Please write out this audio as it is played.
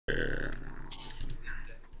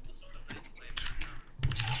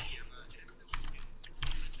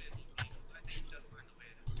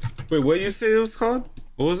Wait, what did you say it was called?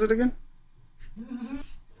 What was it again?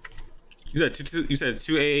 You said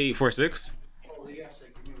 28846?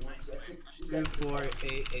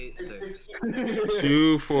 24886.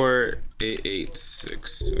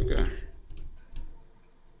 24886. Okay.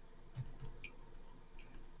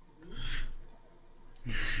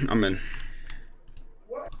 I'm in.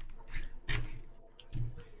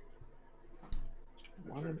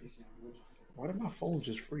 Why did my phone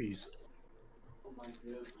just freeze?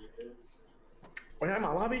 Are you in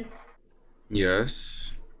my lobby?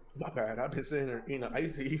 Yes. My bad. I've been sitting there eating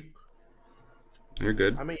icy. You're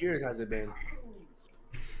good. How many years has it been?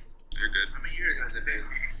 You're good. How many years has it been?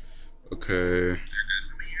 Okay. You're good.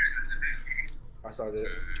 How many years has it been? I started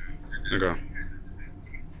it. Okay.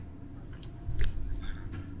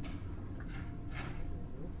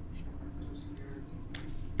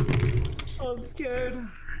 I'm scared.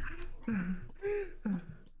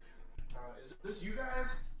 Is this you guys?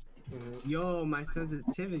 Yo, my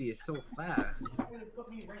sensitivity is so fast. Put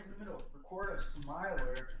me right in the middle. Record a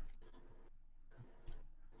smiler.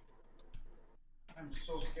 I'm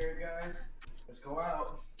so scared, guys. Let's go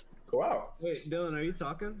out. Go out. Wait, Dylan, are you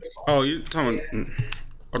talking? Oh, you talking?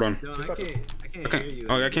 Hold on. Dylan, I can't hear you.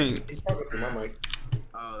 Oh, I can't. He's talking through my mic.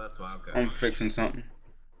 Oh, that's why. Okay. I'm fixing something.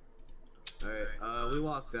 All right. We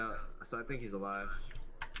walked out, so I think he's alive.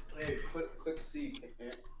 Hey, click C.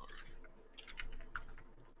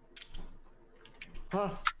 Huh?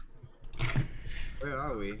 Where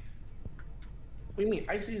are we? What do you mean?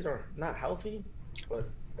 Ices are not healthy, but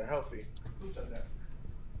they're healthy. Who said that?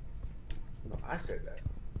 No, I said that.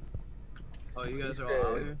 Oh, you guys are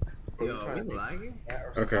all out here? Yo, are we lagging?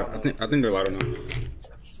 Okay, I think they're louder now.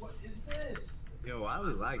 What is this? Yo, why are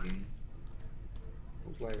we lagging?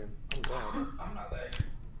 Who's lagging? I'm down. I'm not lagging.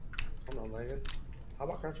 I'm not lagging. How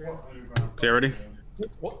about country game? Okay, ready?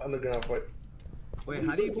 What underground fight? Wait,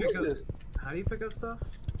 how do you pick up? How do you pick up stuff?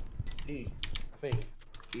 E, I think.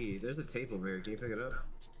 E. There's a tape over here. Can you pick it up?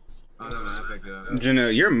 Oh no, I picked it up. Jenna,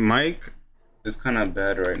 your mic is kind of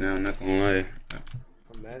bad right now. Not gonna lie.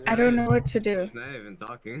 I don't know what to do. She's not even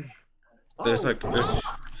talking. There's like this.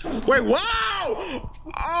 Wait, wow!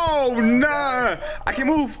 Oh nah! I can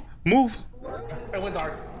move. Move. It went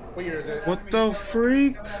dark. What year is it? What the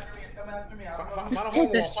freak? You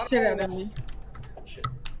scared the shit out of me. Oh shit.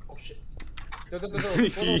 Oh shit. I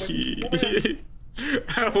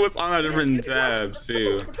was on a different tab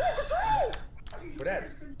too. Where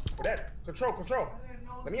that? Control.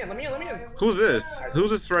 Let me in. Who's this? Who's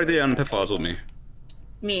this right there on the pitfalls with me?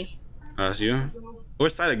 Me. That's you?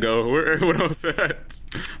 Which side to go? Where everyone else at?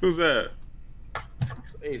 Who's that?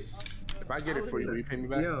 Ace, if I get it for you, will you pay me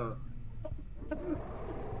back? Yo.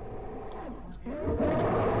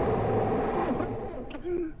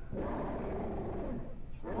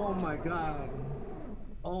 Oh my god.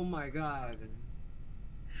 Oh my god.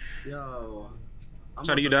 Yo.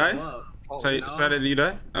 So did you die? So did you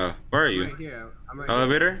die? Oh, where are you? Right here. I'm right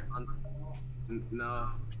Elevator? here. No,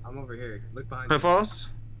 I'm over here. Look behind Pitfalls?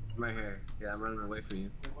 you. I'm right here. Yeah, I'm running away from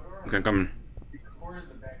you. Okay, I'm coming. You recorded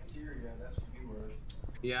the bacteria, that's what you were.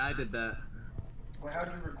 Yeah, I did that. Well, how'd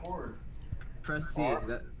you record? Press C.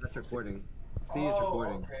 That's recording. C is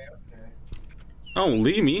recording. Okay. Don't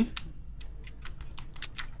leave me.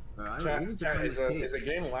 Bro, Chat, we need to find this tape. is the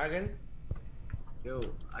game lagging? Yo,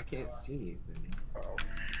 I can't see anything. Uh-oh.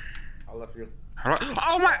 I left you.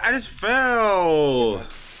 Oh my! I just fell.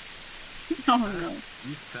 Oh no.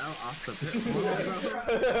 You fell off the pit.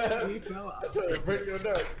 You fell off. Break your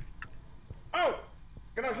neck. Oh!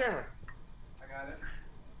 Get on camera. I got it.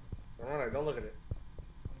 Alright, don't look at it.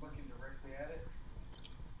 I'm looking directly at it.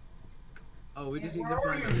 Oh, we just need Where to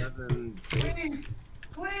are find you? 11 tapes.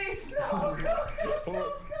 Please, no!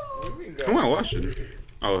 Who am I watching?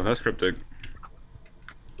 Oh, that's Cryptic.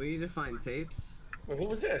 We need to find tapes. Wait, who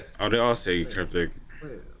was this? Oh, they all say Cryptic.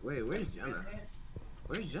 Wait, where's Jenna?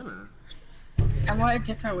 Where's Jenna? I went a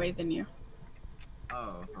different way than you.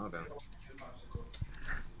 Oh, okay.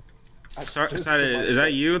 Sorry, is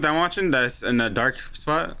that you that I'm watching? That's in the dark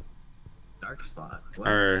spot? Dark spot. What?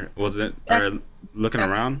 Or was it? That's- Or looking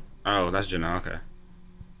that's- around? Oh, that's Jenna. Okay.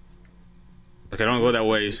 Okay, don't go that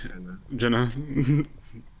way, Jenna.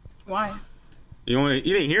 Why? You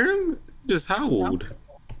didn't hear him? Just howled.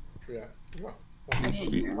 Yeah. I didn't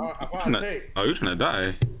hear him. I You're found tryna- tape. oh, you're trying to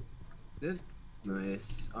die. Did?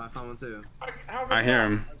 Nice. Oh, I found one too. I hear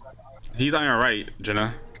him. He's on your right,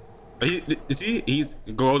 Jenna. You see? He's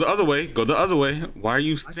go the other way. Go the other way. Why are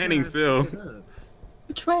you standing still?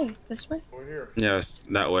 Which way? This way? Over here. Yes,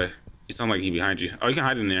 that way. You sound like he behind you. Oh, you can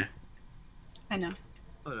hide in there. I know.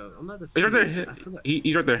 Oh no, I'm not the He's right there. I feel like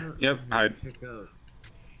He's right there. Yep, hide. pick up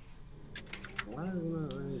Why is it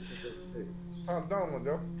not letting me pick up 6? I'm down with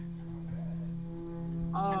Joe.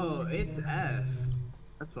 Oh, it's F.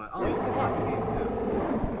 That's why. Oh, you can talk to me too.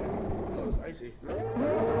 Oh, it's icy. It's F.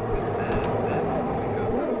 F is to pick up.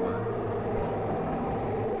 That's why.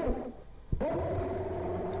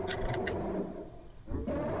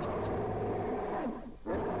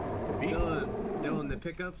 Dylan, the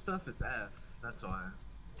pickup stuff is F. That's why.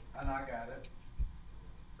 And I got it.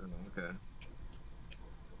 Oh, okay.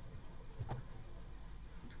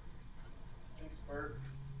 Thanks, Bert.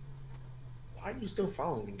 Why are you still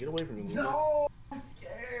following me? Get away from me. No, I'm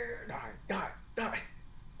scared. Die.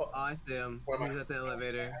 Oh, I see him. He's at the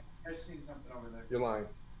elevator. I seen something over there. You're lying.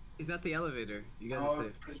 He's at the elevator. You guys are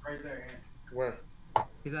safe. It's right there. Ant. Where?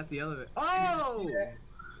 He's at the elevator. Oh!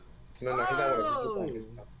 No, he's not with us. Oh! No, there's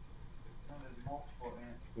multiple,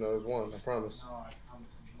 Ant. No, there's one. I promise. No, I promise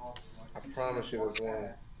there's multiple. I promise you there's one.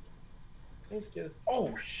 He's good.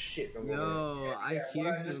 Oh shit! No, I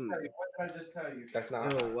hear him. What did I just tell you? That's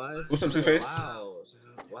not. Yo, why is What's he up, so Two-Face? loud?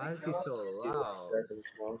 Why is he so loud?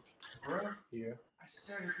 Bro, Yeah. I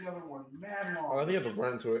stared at the other one mad long. Oh, I think you have to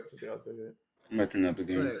run to it to be able to do it. I'm gonna turn up the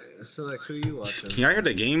game. So like, who you watching? Can y'all hear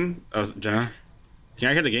the game? Jenna? Can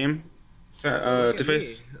y'all hear the game? Look at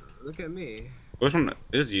Two-Face? me. Look at me. Which one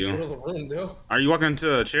is Go you? to the room, Bill. Are you walking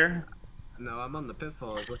to a chair? No, I'm on the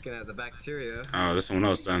pitfalls looking at the bacteria. Oh, that's someone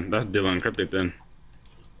else then. That's Dylan Cryptic then.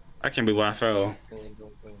 I can't believe I fell.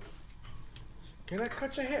 Can I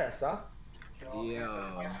cut your hair, sir? Yo. You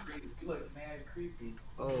look mad creepy.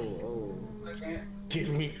 Oh. Look, Ant. Give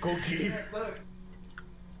me cookie. Look.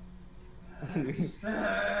 Who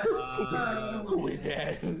is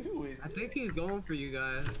that? Who is I think he's going for you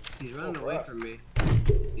guys. He's running away from me.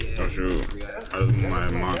 Yeah. Oh shoot. Yeah. My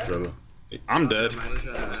mantra. I'm dead.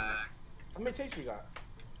 How many takes we got?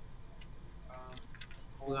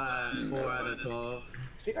 4 out of 12.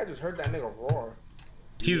 I think I just heard that nigga roar.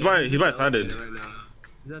 He's by sided. Right now.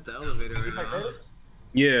 He's at the elevator right You like now. Curtis?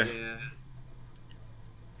 Yeah. Yeah.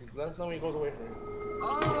 Let us know when he goes away from you. Oh!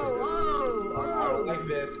 I don't like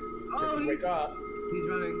this. Oh, Chris, wake up. He's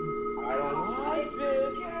running. I don't like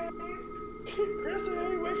this. Chris,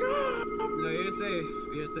 wake up. No, you're safe.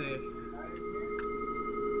 You're safe.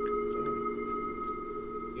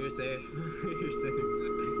 You're safe. You're safe.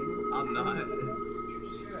 I'm not.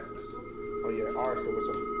 Oh yeah, R is the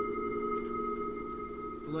whistle.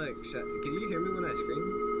 Look, can you hear me when I scream?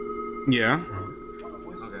 Yeah.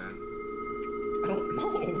 Okay. I don't know.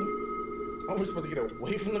 Are we supposed to get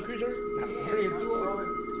away from the creature? Not carry it to us?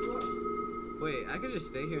 Wait, I could just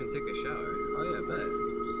stay here and take a shower. Oh yeah, bet.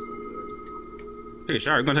 Take a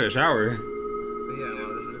shower. You're gonna take a shower. But yeah,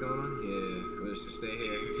 while this is going on, yeah, we'll just stay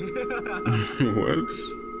here. What?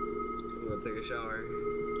 I'm gonna take a shower.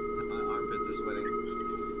 My armpits are sweating.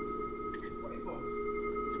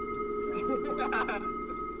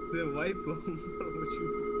 The white bone.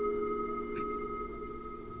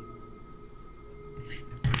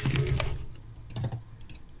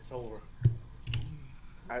 It's over.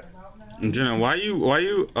 Jenna, why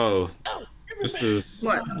you? Oh, this is.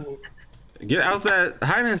 What? Get out that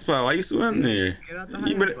hiding spot. Why you still in there? Get out the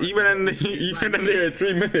You been in there. You been in there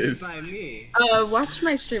 3 minutes. By me. Watch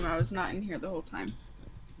my stream. I was not in here the whole time.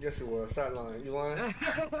 Yes, you were. Stop lying. You lying?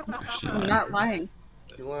 I'm not lying.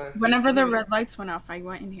 You lying? Whenever the red lights went off, I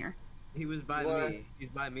went in here. He was by me. He's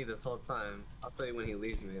by me this whole time. I'll tell you when he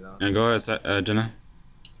leaves me though. And go ahead, Jenna.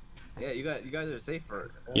 Yeah, you guys are safe for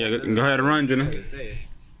it. Yeah, go ahead and run, Jenna. You guys are safe.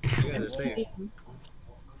 You guys are safe.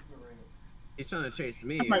 He's trying to chase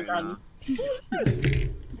me Oh my right god. now.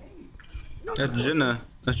 That's Jenna.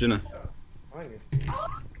 That's Jenna.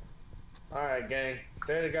 Alright, gang.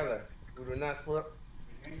 Stay together. We do not split up.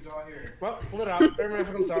 Gang's all here. Well, split up. Every man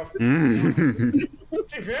for himself. Mm.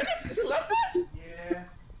 She finished? You left us? Yeah.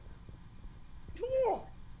 Cool.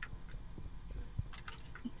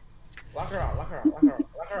 Lock her out. Lock her out. Lock her out.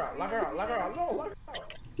 Lock her out. Lock her out. Lock her out. No, lock her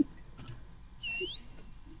out.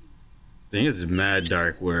 Thing is mad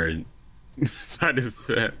dark where side is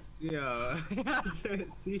set. Yo, I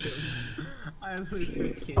can't see him. I literally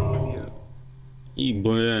can't see him. He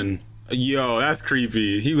blend. Yo, that's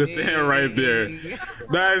creepy. He was standing right there.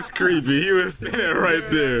 That's creepy. He was standing right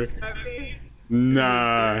there.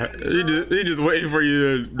 Nah, he just waiting for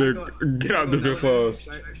you to get out the pitfalls.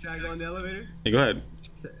 Should I go in the elevator? Hey, go ahead.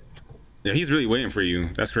 Yeah, he's really waiting for you.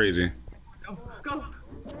 That's crazy. Go, go.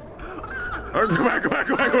 Oh, go back.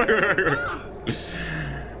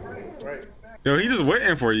 Right. Yo, he just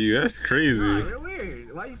waiting for you. That's crazy. Oh, you're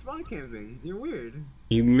weird. Why are you spawn camping? You're weird.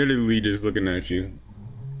 He literally just looking at you.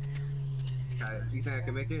 You think I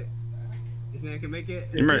can make it? You think I can make it?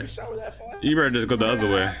 You better just go the other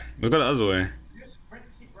way. Let's go the other way. Just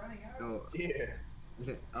keep running out. No, Oh. Yeah.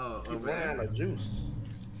 Oh, Keep over running out there. of juice.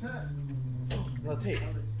 No tape.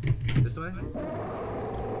 This way?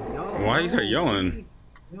 Yo, Why you start yelling?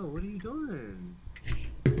 Yo, what are you doing?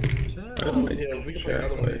 Oh, yeah, we can play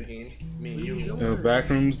another one of these games. Me and you.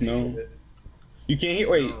 Backrooms? No. You can't hear.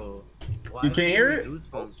 Wait. Yo, You can't hear it?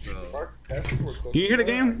 Goosebumps, bro. Can you hear the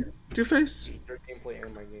game? Two-Face? Your gameplay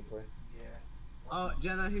and my gameplay. Yeah. Oh,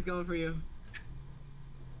 Jenna, he's going for you.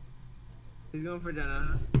 He's going for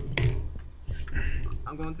Jenna.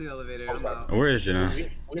 I'm going to the elevator. I'm out. Where is Jenna?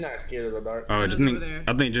 We're not scared of the dark. Oh, I Jenna's think over there.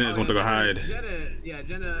 I think Jenna just went to go hide. Jenna,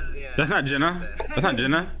 yeah. That's not Jenna. That's not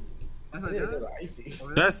Jenna. That's not Yeah, Jenna. they're icy.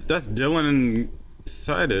 That's Dylan and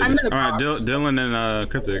Sided. I'm in the Alright, box. Dylan and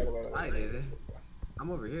Cryptic. Hi, Daisy. I'm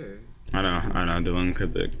over here. I know, Dylan and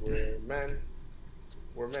Cryptic.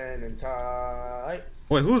 We're men in tights.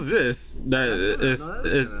 Wait, who's this? That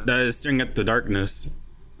is staring at the darkness.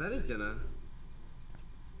 That is Jenna.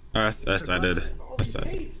 That's Sided. All That's these Sided.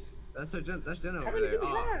 tapes. That's Jenna How over many there. do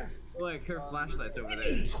we Oh, have? like her flashlight's over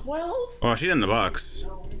there. 12? Oh, she's in the box.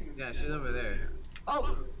 Yeah, she's over there.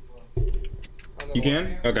 Oh! You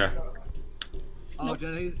can? Okay. Oh,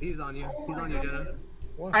 Jenna, he's on you. He's on you, Jenna.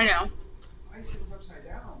 What? I know. Ice was upside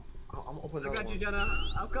down. I'm opening I got you, Jenna.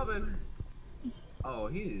 I'm coming. Oh,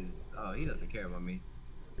 he doesn't care about me.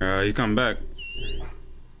 He's coming back.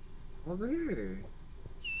 Over here.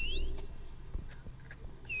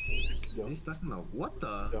 Yo. He's stuck in the what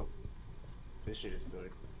the? Yo. This shit is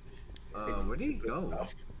good. Where did he go?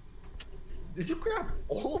 Did you grab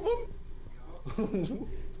all of them?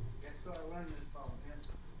 That's what I learned this about him.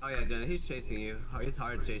 Oh yeah, Jenna, he's chasing you. Oh, he's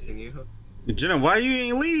hard chasing you. Jenna, why you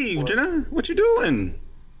ain't leave, Jenna? What you doing?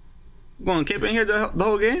 Going to keep in here the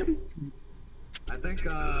whole game? I think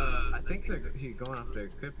he's going after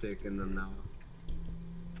Cryptic and then now.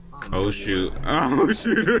 Oh shoot! Oh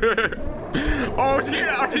shoot! Oh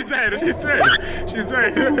shit! She's dead! She's dead! She's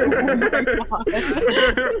dead!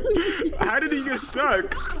 How did he get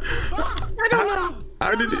stuck? I don't know.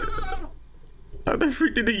 How did he? How the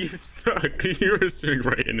freak did he get stuck? You were sitting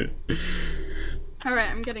right in it. All right,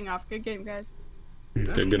 I'm getting off. Good game, guys.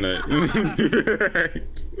 Okay, good night.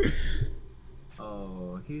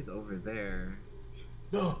 Oh, he's over there.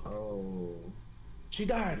 No. Oh. She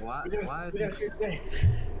died. Why is we gotta he- skip today.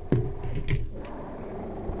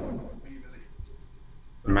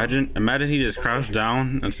 Imagine he just crouched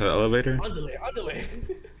down into the elevator. Underlay.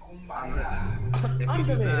 Oh my god.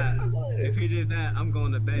 If he did that, I'm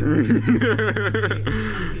going to bed. I'm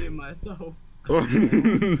peeing myself. No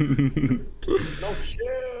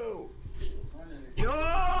chill.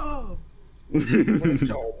 Yo! Where's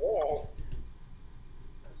your wall?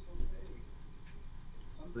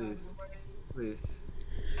 Please.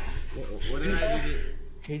 What did I do?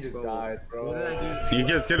 He just Bro, died, What did bro. I do? You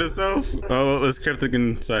just killed himself? Oh, it's Cryptic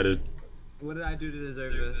inside it. What did I do to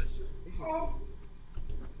deserve this?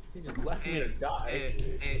 He just left me to die.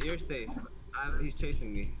 And you're safe. He's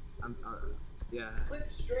chasing me. Yeah. Clicked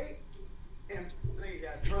straight and then he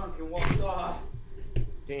got drunk and walked off.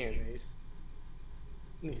 Damn, Ace.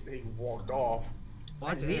 He said he walked off.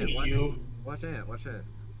 Watch I Ant. need Watch you. Watch Ant. Watch Ant.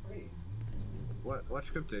 Wait.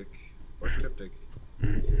 Watch Cryptic. Watch Cryptic.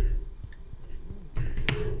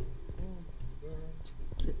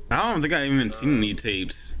 I don't think I even seen any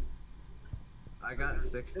tapes. I got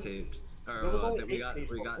 6 tapes. Or, There was only we 8 got.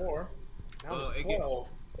 tapes We got. before. Now Well, it's 12.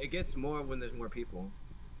 It gets more when there's more people.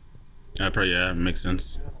 Yeah, makes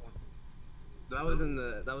sense. That was in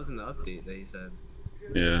the update that he said.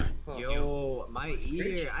 Yeah. Huh. Yo, my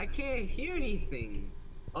ear. I can't hear anything.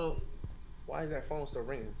 Oh. Why is that phone still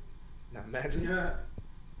ringing? Now imagine. Yeah.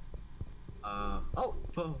 Oh.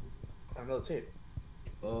 Another tape.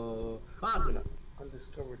 Ah. In an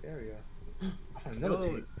undiscovered area. I found another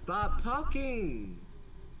Yo, tape. stop talking.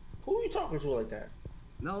 Who are you talking to like that?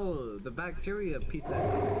 No, the bacteria piece of.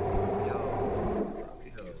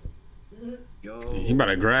 Yo. He about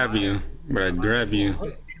to grab you. He about to grab you.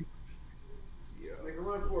 Make a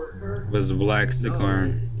run for it, Kurt. With his black stick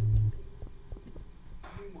arm.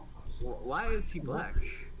 Why is he black?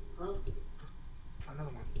 Huh? Found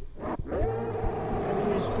another one.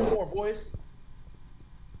 There's 2 more, boys.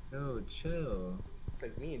 Yo, chill. It's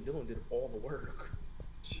like me and Dylan did all the work.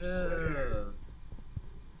 Chill.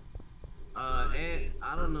 And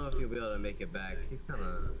I don't know if you'll be able to make it back. He's kind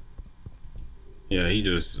of. Yeah, he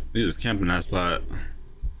just camping that spot.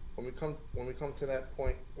 When we come to that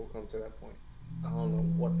point, we'll come to that point. I don't know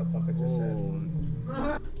what the fuck I just said.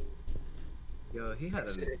 Yo, he had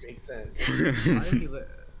That a. shit makes sense. Why did he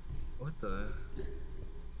what the?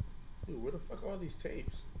 Dude, where the fuck are all these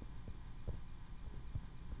tapes?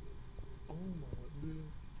 Oh my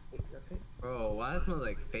god. Bro, why does it smell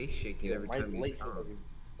like face shaking every time you late stop? like it's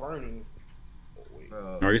burning. Oh, wait.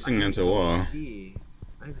 Bro, Are you singing into a wall? Pee.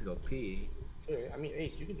 I need to go pee. Yeah, I mean,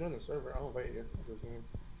 Ace, you can join the server. I'll invite you.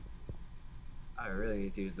 I really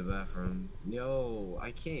need to use the bathroom. Yo,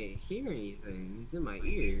 I can't hear anything. He's in my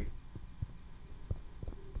ear.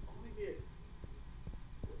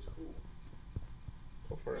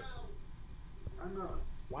 Go for it. I'm not.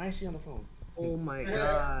 Why is she on the phone? Oh my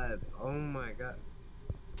god. Oh my god.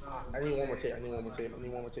 I need one more tape. I need one more tape. I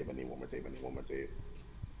need one more tape. I need one more tape. I need one more tape.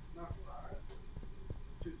 Not 5.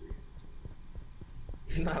 2,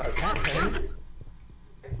 3. Not a man.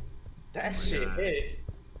 That shit hit.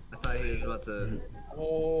 I thought he was about to.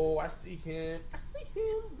 Oh, I see him. I see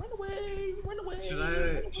him. Run away. Run away. Should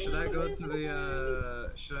I go to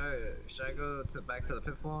the should I go to back to the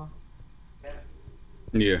pitfall?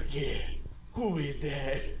 Yeah. Yeah. Who is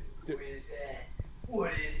that? Who is that?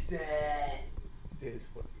 What is that? This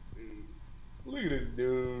fucking dude. Look at this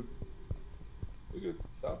dude. Look at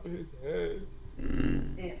the top of his head.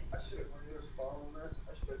 Yeah, I should have, when he was following us,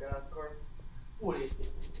 I should have got out the car. What is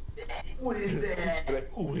that? What is that?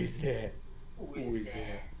 Like, who is that? Who is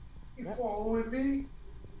that? You following me?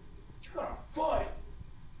 You gotta fight.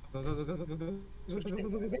 Go go go go go go go.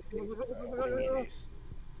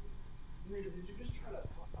 Nigga, did you just try to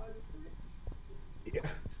pause it?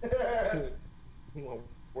 Yeah. Well,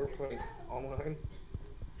 we're playing online.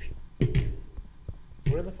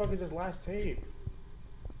 Where the fuck is this last tape?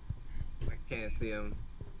 I can't see him.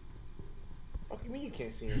 Fuck you mean you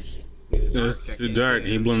can't see him? It's too dark.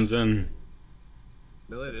 He blends in.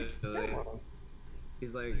 Literally. Come on.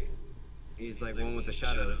 He's like one with the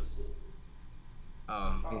shadows.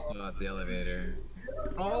 Oh, he's still at the elevator.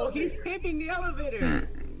 Oh, he's pimping the elevator.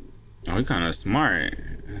 Oh, he kind of smart.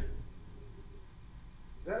 Is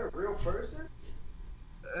that a real person?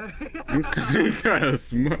 He kind of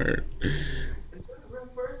smart. Is that a real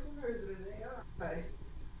person or is it an AI?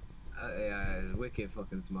 AI is wicked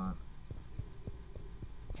fucking smart.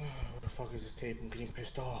 What the fuck is this tape? I'm getting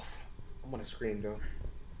pissed off. I'm gonna scream though.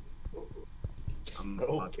 I'm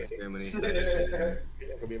about to Okay. scream when he starts. You're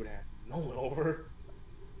not gonna be able to have no one over.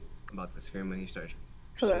 I'm about to scream when he starts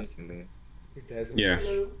Hello. chasing me. Your dad's gonna Yeah.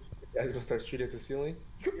 Start, your dad's gonna start shooting at the ceiling.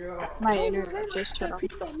 Yeah. My internet just shut off.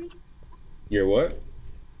 You're what?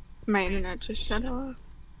 My internet just shut off.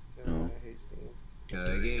 Oh. I hate Steam.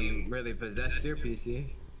 The game really possessed your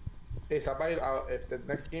PC. Hey, so I'll buy it. If the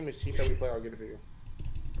next game is cheap that we play, I'll get it for you.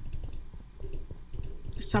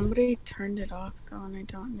 Somebody turned it off though, and I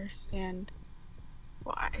don't understand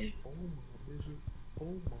why. Oh my vision. Oh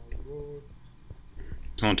my lord.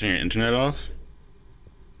 Someone turn your internet off?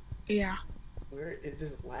 Yeah. Where is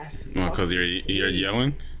this last? Well, because you're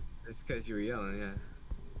yelling? It's because you were yelling, yeah.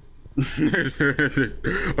 Oh,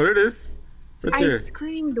 there it is. Right I there.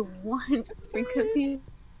 screamed once because he Get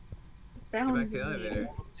found back to the me. elevator.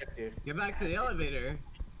 Objective. Get back to the elevator.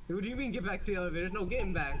 What do you mean get back to the elevator? There's no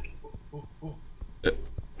getting back. Oh, oh.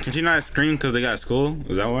 Can she not scream because they got school?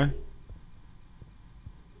 Is that why?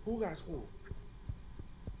 Who got school?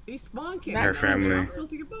 He spawn came. Her family. I'm supposed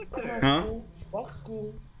to get back there. Huh? School. Fuck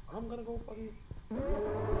school. I'm gonna go fucking.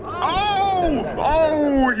 Oh!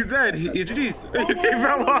 Oh! He's dead. He's GG's. He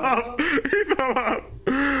fell off. He fell off.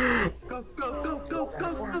 Go, go, go, go,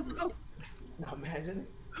 go, go, go. Now imagine.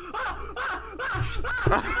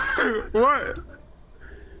 What?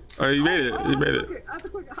 Oh, you made it. You made it. Okay, I have to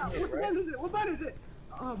click. What button is it? What button is it?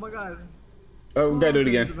 Oh my god. Oh, we gotta do it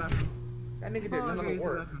again. That nigga did none of the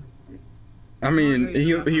work. I mean,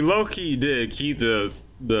 he low key did keep the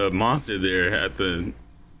monster there at the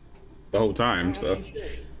whole time. So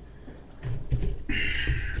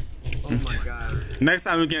Oh my god. next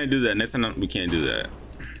time we can't do that. Next time we can't do that.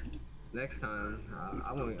 Next time,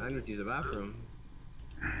 I need to use the bathroom.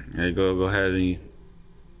 Hey, go ahead and you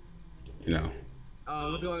know.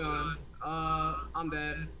 What's going on? I'm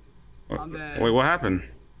dead. I'm dead. Wait, what happened?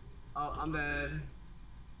 Oh, I'm dead.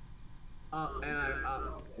 And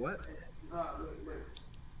what?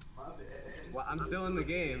 Well, I'm still in the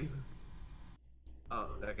game. Oh,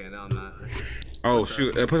 okay, no, I'm not. Oh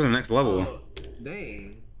shoot! It puts in the next level. Oh,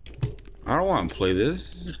 dang. I don't want to play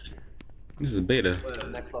this. This is beta. The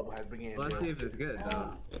next level has begun. Let's see if it's good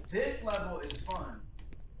though. This level is fun.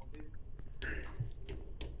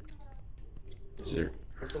 Sure.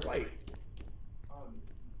 Where's the light?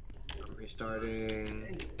 I'm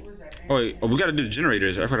restarting. What is that? Oh wait, we gotta do the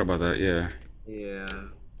generators. I forgot about that. Yeah, Yeah.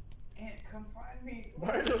 Ant, come find me.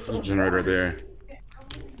 Why is it so the generator right there. Ant, come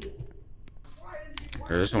with me. Why is he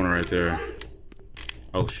Okay, there's one right there.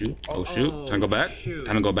 Oh shoot! Oh shoot! Time to go back. shoot.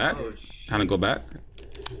 Time to go back. Oh, Time to go back.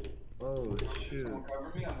 Oh Oh shoot. Someone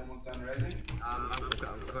cover me. I'm almost done resing. I'm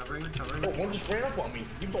covering. Oh, one just ran up on me.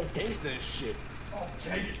 You go gangster and shit. Oh,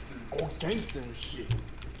 gangster. Oh, gangster and shit.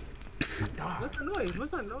 God. What's the noise?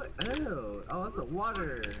 What's that noise? Ew. Oh, that's the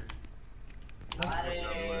water.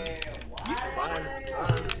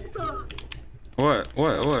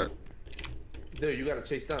 What? Dude, you gotta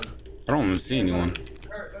chase them. I don't even see anyone.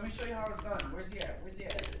 Kurt, let me show you how it's done. Where's he at?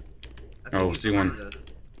 Oh, see one.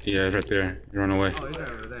 Yeah, it's right there. You run away. Oh, he's right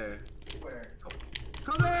over there. Where?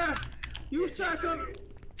 Come here! You suck him!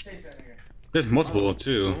 Chase that nigga. There's multiple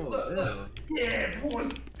too. Oh, Yeah, boy.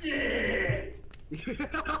 Yeah.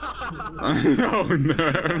 Oh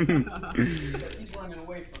no. He's running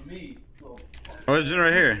away from me. Oh, it's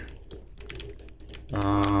right here.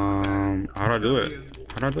 How do I do it?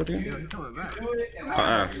 How do I do it again? You're coming back. Do it and I'll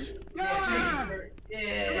I'll F. Yeah, chase him, Kurt.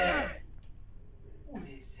 Yeah. What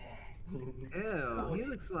is that? Ew, he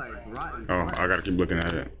looks like rotten. Oh, flesh. I gotta keep looking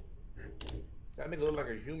at it. That nigga look like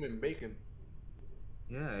a human bacon.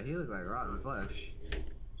 Yeah, he looks like rotten flesh.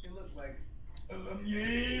 He looks like.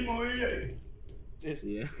 Yeah, boy. It's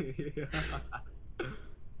Yeah. Did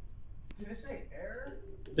it say error?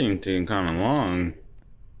 Thing taking kind of long.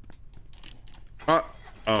 Oh,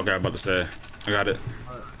 okay, I'm about to say. I got it.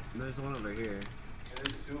 There's one over here.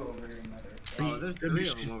 There's two over here, mother. Oh, there's three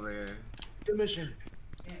of them over here. the mission.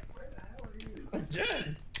 Man, where the hell are you?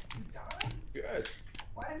 Dead. You died? Yes.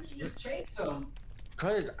 Why didn't you just chase him?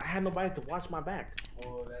 Cause I had nobody to watch my back.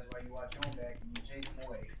 Oh, that's why you watch your own back and you chase him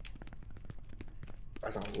away.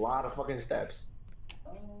 That's a lot of fucking steps.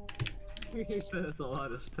 Oh, He said it's a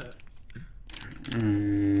lot of steps.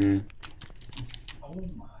 oh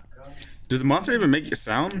my god. Does the monster even make a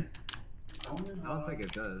sound? Oh I don't think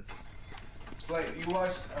it does. It's like you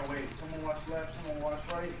watch. Oh wait, someone watch left, someone watch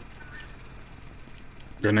right.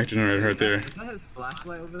 The next generator right there. Is that his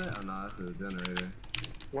flashlight over there? Oh no, that's his generator.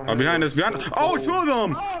 Oh, behind us, behind us. Oh, two of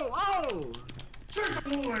them! Oh!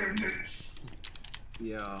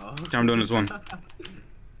 Yo. Okay, I'm doing this one.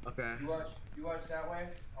 Okay. You watch that way.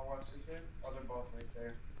 I'll watch this way. Oh, they're both right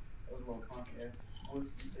there. That was a little punk ass.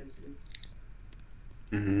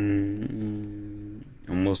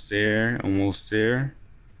 Almost there, almost there.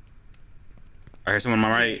 I hear someone on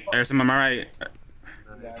my right. I hear someone on my right.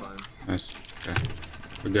 That's fine. Nice. Okay.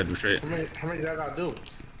 We're good, we're straight. How many did I gotta do?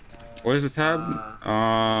 What is the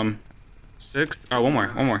tab? 6? Oh, one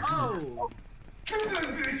more. Oh!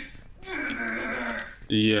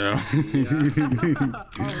 Yeah.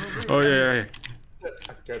 Oh, yeah.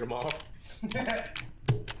 I scared him off.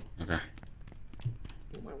 Okay.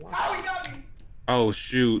 Oh, he got me! Oh,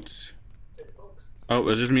 shoot. Oh,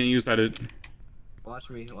 it's just me and you decided. Watch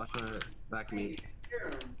me. Watch my back meat.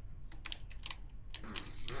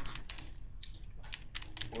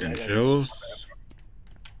 Getting chills.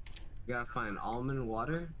 We gotta find almond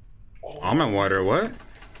water. Almond water, what?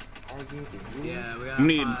 Yeah, we gotta We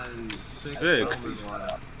need find 6. almond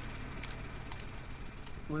water.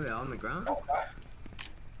 Were they on the ground?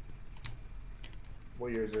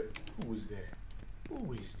 What year is it? Who is that?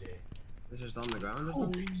 Who is that? It's just on the ground or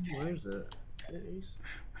something? Where is it?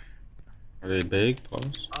 Are they big?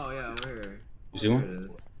 Pause. Oh yeah, over here. You see There one? it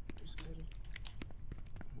is.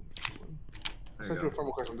 I There sent you you a go. friend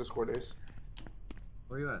request on Discord, Ace.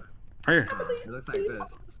 Where you at? Right here. It looks like this.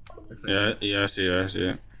 Looks like Yeah, this. yeah, I see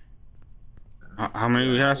it. How many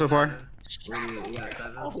we have so far? We got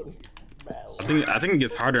 7. I think it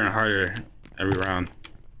gets harder and harder every round.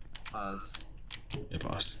 Pause. Yeah,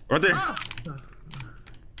 boss. Right there. Ah!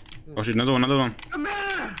 Oh shoot, another one. Come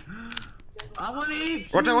here! I wanna eat!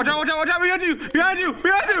 Watch out! Behind you!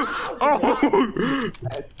 Oh!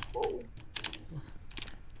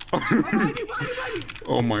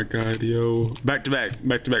 Oh my god, yo. Back to back,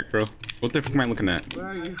 bro. What the fuck am I looking at? Where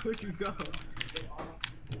are you? Where'd you go?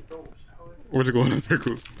 Where's it going in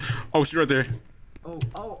circles? Oh, she's right there. Oh,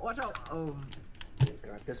 watch out! Oh.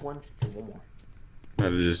 Got this one and one more.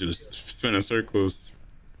 That is just spin in circles.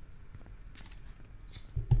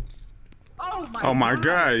 Oh my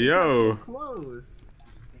god, yo. Close.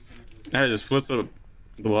 That just flips up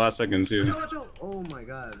the last second too. Watch out! Oh my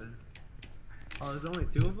god. Oh, there's only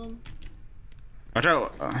 2 of them? Watch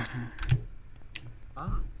out. Huh?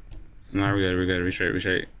 Nah, we're good. We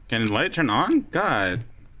straight. Can the light turn on? God.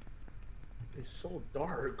 It's so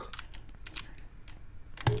dark.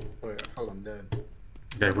 Oh yeah, hold on, I'm dead.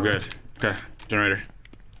 Okay, we're good. Okay, generator.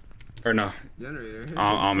 Or no, Generator.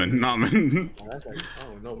 almond. Oh, that's like,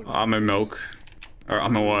 oh no. Almond milk. Or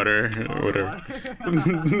almond water. Or whatever.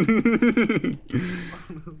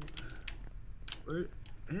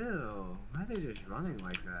 Ew. Why are they just running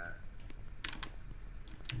like that?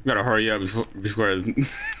 We gotta hurry up before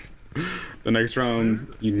The next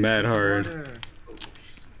round, you mad hard.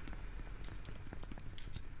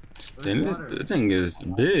 Then this thing is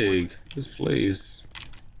big. This place.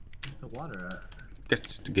 Where's the water at? Get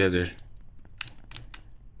this together.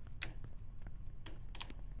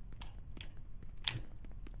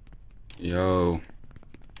 Yo.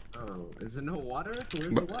 Oh, is there no water?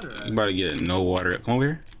 Where's the water at? You about to get no water. Come over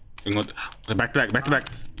here. You can go back to back, back to back,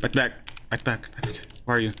 back to back, back to back.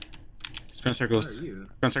 Where are you? Spin circles. Where are you?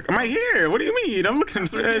 Spin circles. I'm right here. What do you mean? I'm looking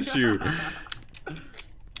straight at you.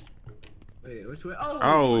 Wait, which way? Oh.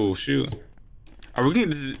 Oh shoot. Are we gonna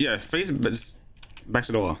just, yeah, face back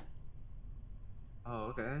to the wall. Oh,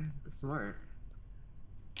 okay. That's smart.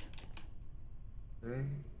 Okay.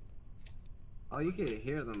 Oh, you can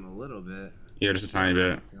hear them a little bit. Yeah, just a tiny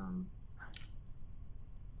bit.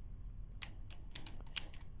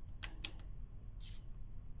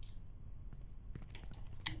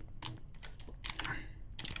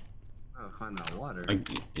 Oh, find that water.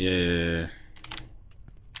 Yeah.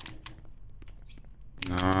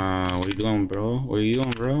 Nah, what you doing, bro? What are you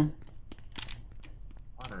doing, bro?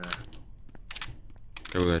 Water at?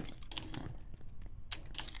 Okay, we're good.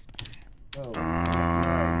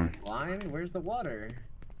 Oh, blind? Where's the water?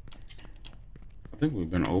 I think we've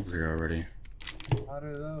been over here already. What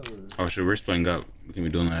are those? Oh shit, we're splitting up. We can't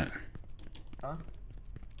be doing that. Huh?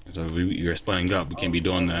 So you're splitting up. We can't be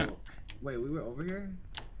doing that. Wait, we were over here?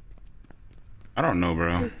 I don't know,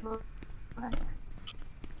 bro.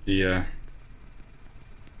 Yeah.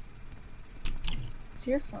 Is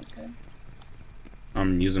your phone good?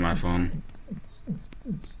 I'm using my phone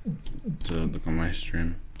to look on my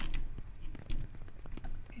stream.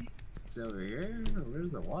 It's over here?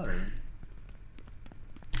 Where's the water?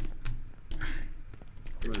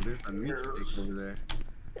 Oh, there's a meat stick over there.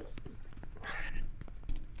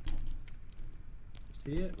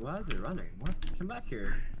 See it? Why is it running? What? Come back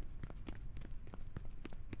here.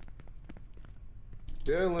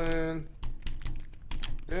 Dylan.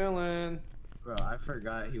 Bro, I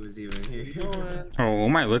forgot he was even here. Oh, what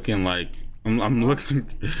am I looking like? I'm looking.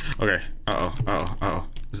 Okay. Uh-oh.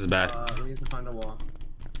 This is bad. We need to find a wall.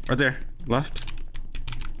 Right there. Left.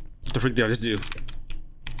 What the freak did I just do?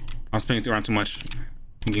 I'm spinning around too much.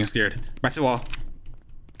 I'm getting scared. Back to the wall.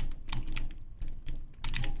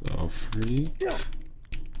 So free. Yeah.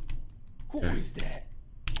 Who is that?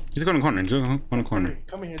 He's going to the corner. He's going to the corner.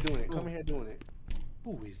 Come in here doing it. Come in here doing it.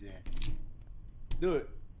 Who is that? Do it.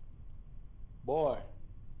 Boy.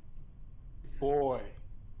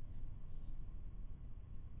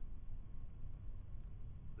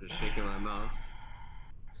 Just shaking my mouse.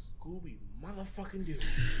 Scooby motherfucking dude.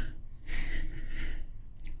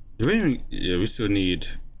 Do we even, yeah, we still need,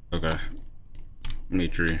 okay. We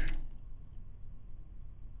need tree.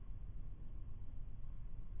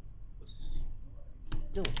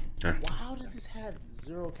 Dylan, Okay. how does this have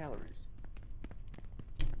 0 calories?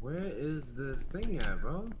 Where is this thing at,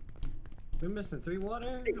 bro? We're missing 3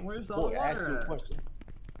 water? Where's all the I asked you water a at? question.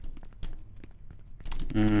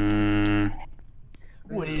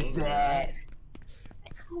 What is that?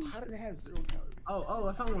 How does it have 0 calories? Oh,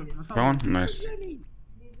 I found one. Found one? Nice.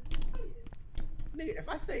 Nigga, if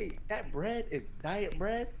I say that bread is diet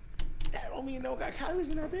bread, that don't mean no got calories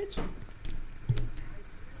in our bitch.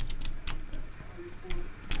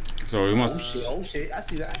 So we must. Oh shit, I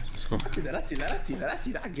see that. Let's go. I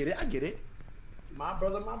get it. My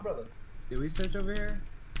brother. Did we search over here?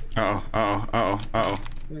 Uh-oh.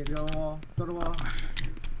 Wait, go to the wall. Go to the wall.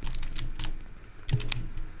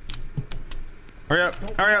 Hurry up.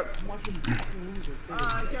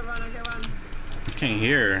 Ah, I can't run. Can't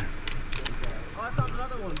hear. Oh, I found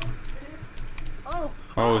another one.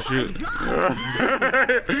 Oh shoot.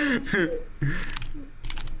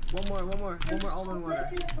 One more almond water.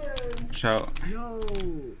 Watch out. Yo,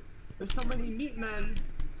 there's so many meat men.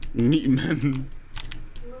 Meat men.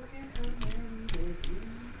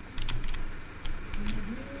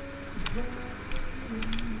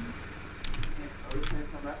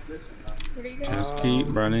 What are you guys? Just keep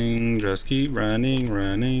running. Get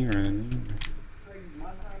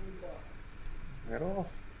off.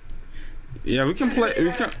 Yeah, we can play.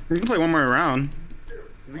 We can play one more round,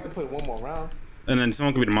 We can play one more round. and then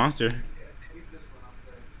someone could be the monster.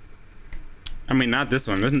 I mean, not this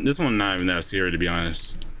one. This one not even that scary, to be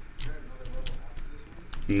honest.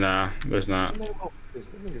 Nah, there's not. This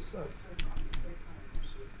nigga suck.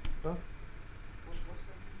 Huh?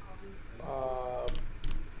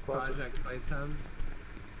 Project playtime.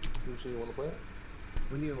 You sure you wanna play it?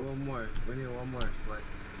 We need one more. Select.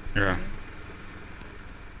 Yeah.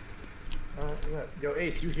 Yeah. Yo,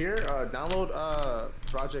 Ace, you here? Download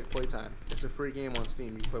Project Playtime. It's a free game on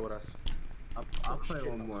Steam. You can play with us. I'll play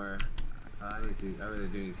one more. I really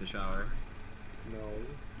do need to shower. No,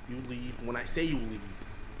 you leave when I say you leave.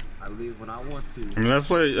 I leave when I want to. I mean,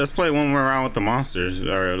 let's play one more round with the monsters.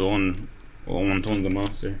 Or the one to the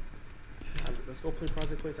monster. Let's go play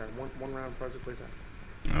Project Playtime. One round Project Playtime.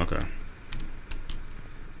 Okay.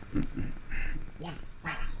 One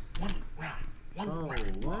round. Oh,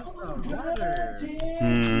 what's the matter?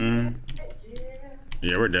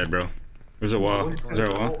 Yeah, we're dead, bro. There's a wall. Is there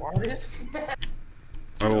a wall?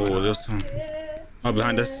 Oh, this one. Oh,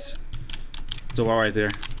 behind us. There's a wall right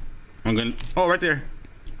there. I'm gonna. Oh, right there.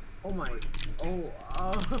 Oh my. Oh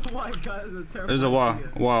my God! It's a terrible. There's a wall. idea.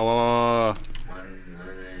 Wall.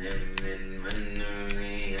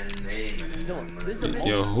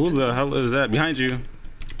 Yo, who the hell is that behind you?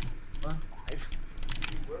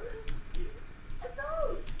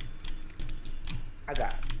 I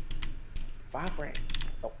got 5 friends.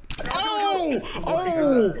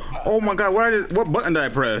 Oh my God! What button did I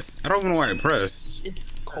press? I don't even know why I pressed.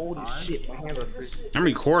 It's cold as shit. My hands are freezing. I'm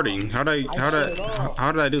recording. How did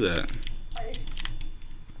I do that?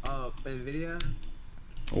 Oh, NVIDIA?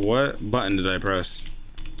 What button did I press?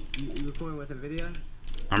 You recording with NVIDIA?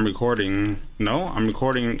 I'm recording. No, I'm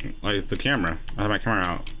recording like the camera. I have my camera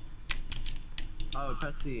out. Oh,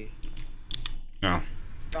 press C. No.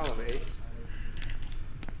 Follow me, Ace.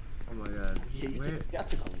 Oh my God. Yeah, Where? y'all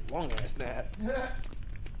took a long ass nap.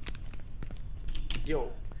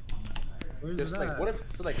 Yo, Where's just that? like what if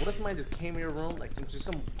somebody just came in your room, like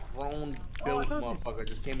some grown built motherfucker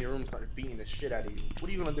just came in your room and started beating the shit out of you. What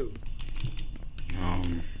are you gonna do?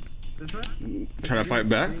 This way? Try to fight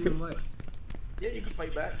back. Yeah, you can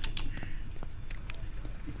fight back.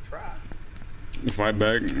 You can try. Fight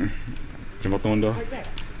back. Jump out the window. Fight back.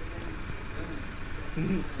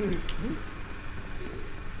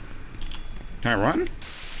 Can I run?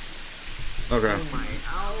 Okay.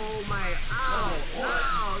 Ow,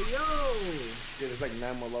 yo! Yeah, there's like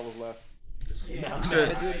 9 more levels left.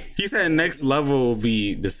 He said next level will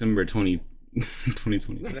be December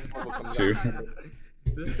 2022. Next level comes Two. out.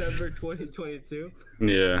 December 2022?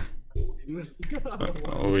 Yeah.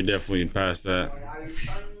 Oh, we definitely passed that.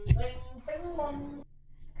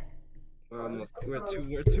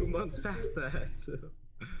 We're 2 months past that. So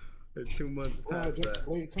we're 2 months past that.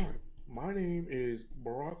 Wait, time. My name is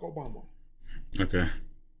Barack Obama. Okay.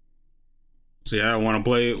 So yeah, I want to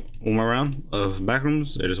play one more round of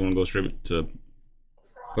Backrooms. I just want to go straight to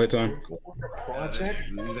playtime. Project?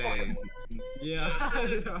 Yeah,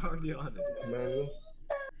 they're already on it. Man.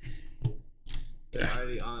 They're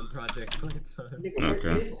already on Project Playtime.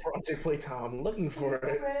 Okay. It's Project Playtime. I'm looking for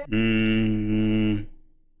it.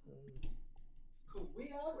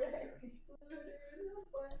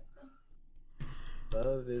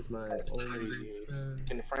 Love is my only.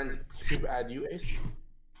 Can people add you, Ace?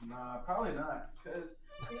 Nah, probably not. Cause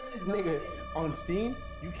Nigga, on Steam,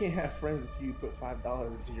 you can't have friends until you put $5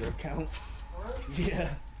 into your account.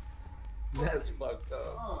 Yeah. That's fucked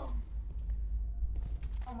up.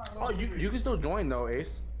 Oh, you can still join though,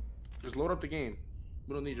 Ace. Just load up the game.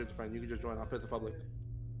 We don't need you as a friend. You can just join. I'll put it to public.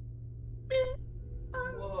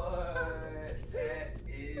 what? That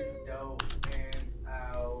is dope, man.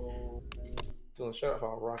 Ow. Dylan, shut up.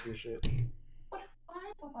 I'll rock your shit.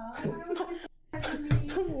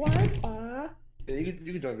 What? Yeah,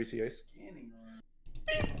 you can join VC, Ace.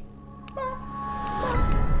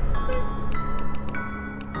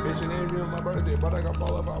 Bitch, your name be on my birthday, but I got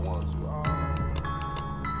ball if I want to.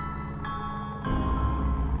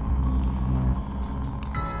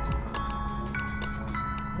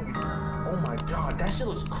 Oh my god, that shit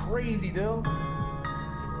looks crazy, dude.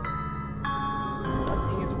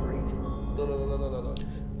 Nothing is free. No.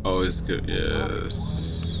 Oh, it's good.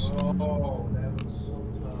 Yes. Oh, that was so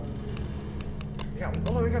tough. Yeah,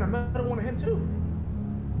 oh, they got a metal one of him too.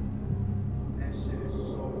 That shit is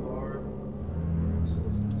so hard. That shit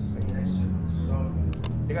is insane. That shit is so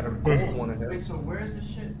good. They got a gold one of him. Wait, so where's the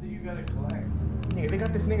shit that you gotta collect? Nigga, they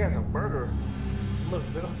got this nigga as a burger. Look,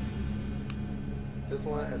 Bill. This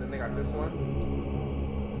one, and then they got this one.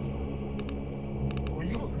 Well,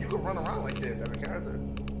 you can run around like this as a character.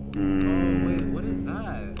 Oh wait, what is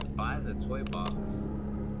that? Buy the toy box.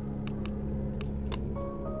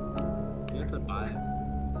 You have to buy it.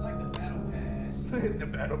 It's like the battle pass. The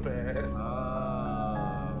battle pass.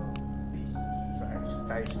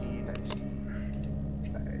 Tai-chi.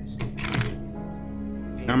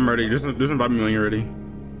 I'm ready. Just invite me when you're ready.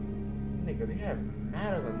 Nigga, they have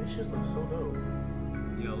mad of them. This shit looks so dope.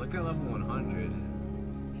 Yo, look at level 100.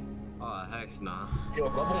 Oh, heck nah. Yo,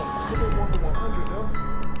 level 100, for 100, yo.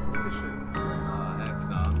 Look at this shit. Oh, heck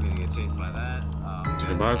nah. I'm gonna get chased by that.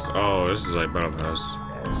 Toy box? Oh, this is like battle pass.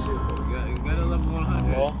 That shit looks You Gotta level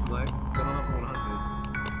 100. Oh. Select. Gotta level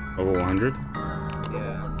 100. Over 100?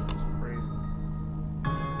 Yeah.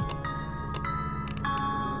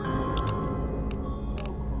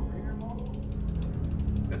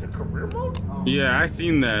 There's a career mode? Yeah, I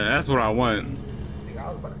seen that. That's what I want. I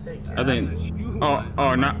was about to say. I think.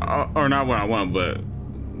 Not what I want, but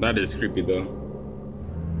that is creepy though.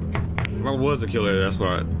 If I was a killer, that's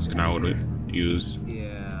what I would use. Yeah.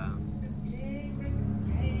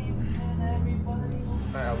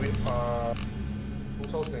 Alright,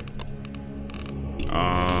 who's hosting?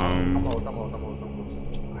 I I'm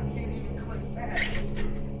can't even click that.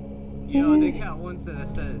 Yo, they got one that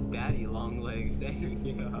says daddy long legs. Yo.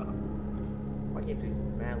 My game takes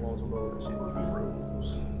mad long to load. That shit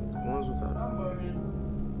froze. Ones without.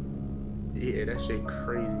 Yeah, that shit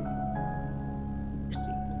crazy.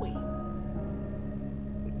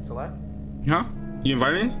 Select? Huh? You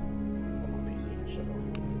invite me? I'm on PC. Shut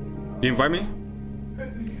up. You invite me?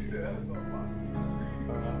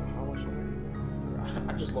 How much?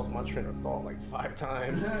 I just lost my train of thought like 5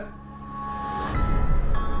 times.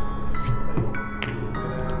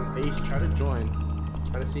 Ace, try to join.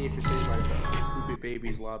 Try to see if you're saved by the stupid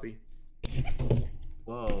babies lobby.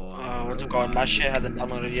 Whoa. What's it called? My shit hasn't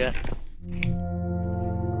downloaded yet. Ace, I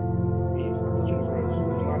thought you was ready.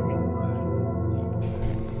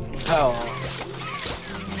 Oh.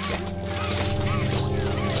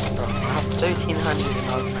 I have 1,300 in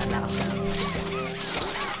those right now.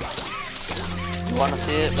 You wanna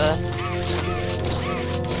see it, bud?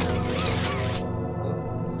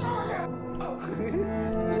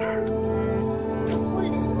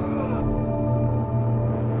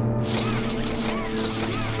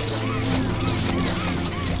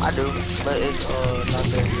 I do, but it's not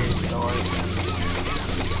that good, don't worry.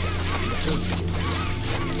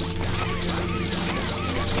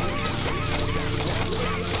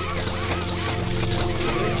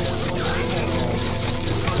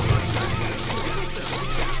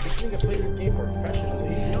 This nigga plays this game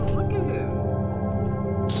professionally. Yo, look at him.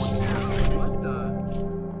 What the?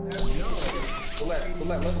 Yo. Select,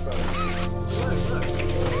 let's go. Look.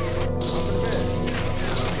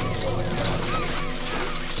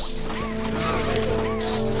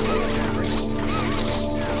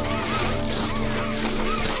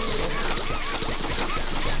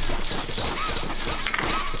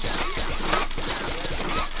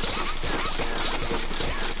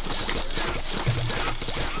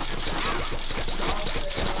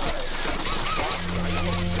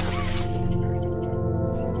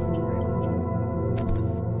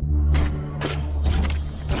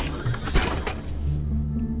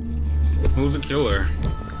 Who's the killer?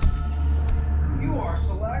 You are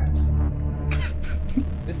select.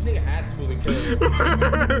 This nigga actually killer.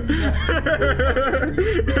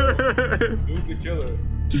 Who's the killer?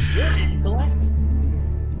 Select.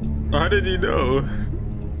 How did you know?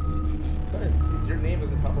 Your name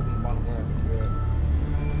doesn't pop up in the bottom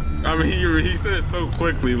left. I mean, he said it so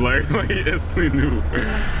quickly, like he instantly knew.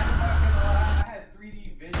 I had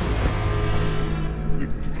 3D vision.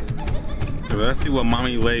 Let's see what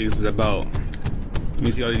mommy legs is about. Let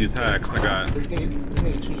me see all these hacks I got. This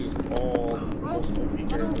nigga chooses all multiple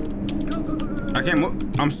features. I can't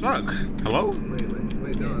move. I'm stuck. Hello?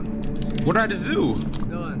 Wait, Dylan. What did I just do?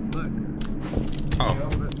 Dylan, look.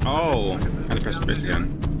 Oh. I had to press space again.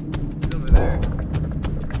 He's over there.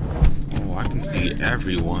 Oh, I can see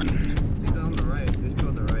everyone. He's on the right. There's two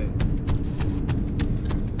on the right.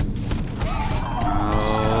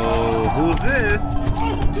 Oh, who's this?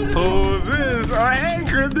 Who's this? Oh, hey,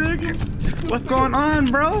 Cryptic. What's going on,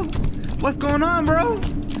 bro? What's going on, bro?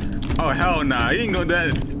 Oh, hell nah. You ain't gonna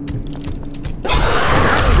that.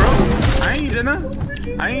 Bro, I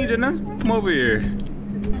ain't Jenna. Come over here.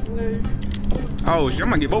 Oh, shit. I'm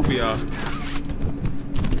gonna get both of y'all.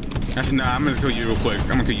 Actually, nah. I'm gonna kill you real quick.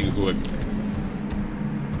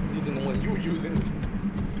 Using the one you were using.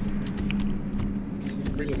 He's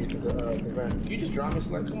bringing me to the event. You just draw me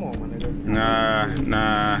select. Come on, my nigga. Nah.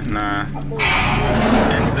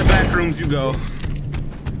 Into the back rooms you go.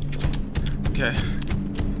 Okay.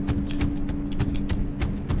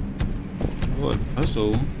 What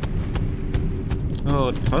puzzle?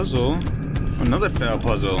 Oh, puzzle. Another fail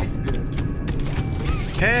puzzle.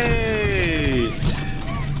 Hey!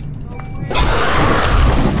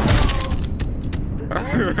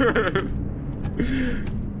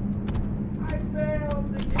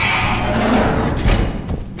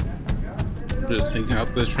 Just taking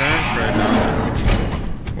out the trash right now.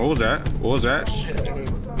 What was that?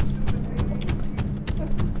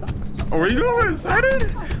 Oh, where you going, Excited?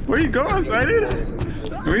 Where you going?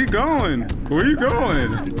 Where you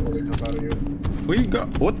go?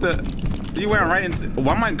 What the? You went right into.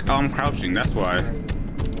 Why am I crouching? That's why.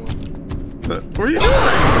 What are you doing?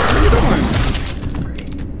 What are you doing?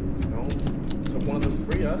 No. So one of them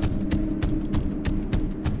free us.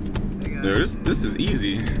 Dude, this is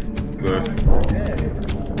easy. But...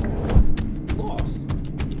 Lost.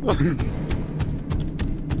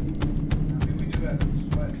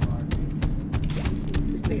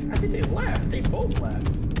 I think they laughed. They both laughed.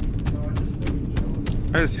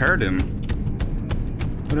 I just heard him.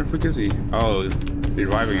 Where the frick is he? Oh,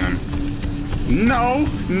 reviving him. No!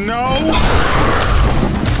 No!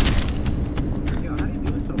 Yo, how you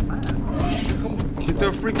doing so fast? Get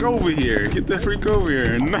the freak over here. Get the freak over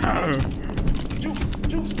here. No! Juice!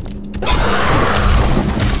 Juice!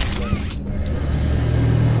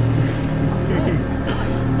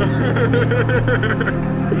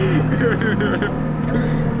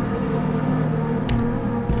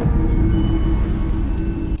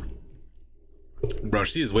 Bro,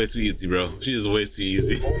 she is way too easy, bro. She is way too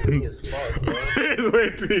easy. As fuck, bro. It's way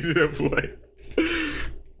too easy to play.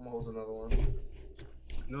 I'm gonna hold another one.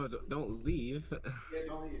 No, don't leave. Yeah,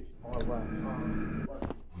 don't eat. Oh, I left.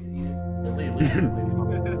 He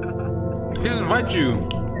didn't invite you.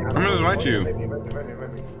 I'm gonna invite you.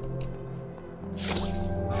 Ready.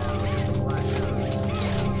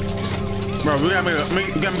 Bro, we gotta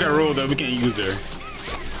make a rule that we can't use her.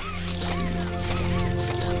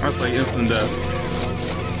 That's like instant death.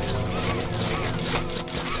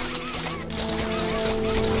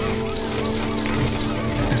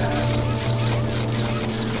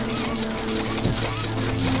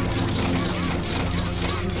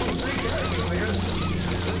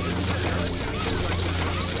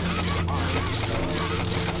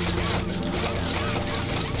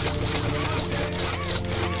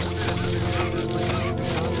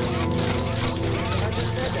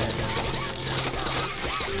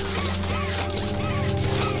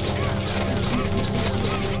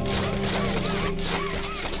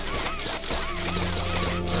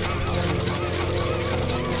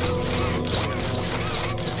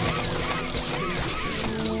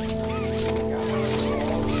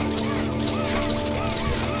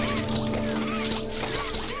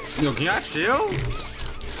 Yo, can y'all chill?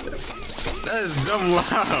 That is dumb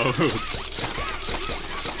loud.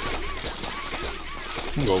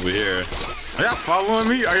 I'm go over here. Are y'all following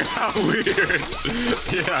me? Are y'all weird?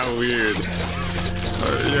 Yeah, weird.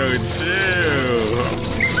 Yo, chill.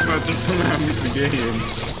 I'm not just gonna beat the game.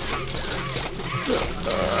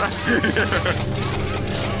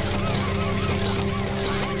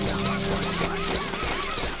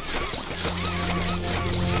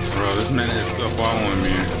 Bro, this man is still following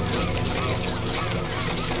me.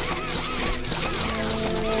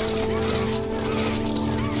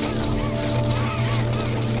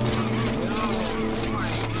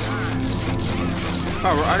 Oh,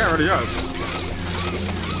 I got ready up.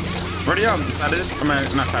 Ready up, decided. I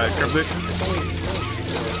mean, not decided, Cryptic.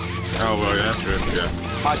 Oh, well, yeah, that's true, yeah.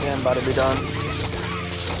 My game about to be done.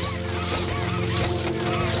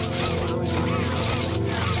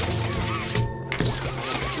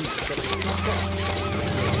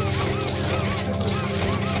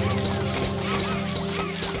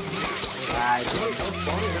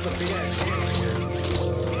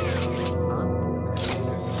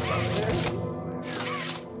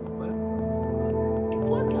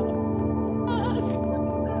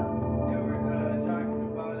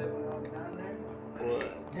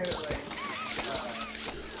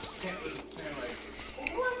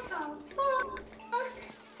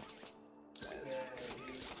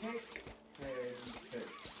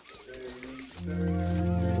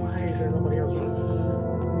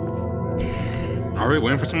 Are we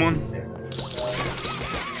waiting for someone?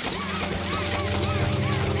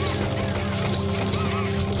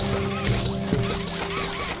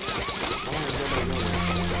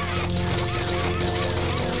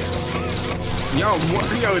 Yo,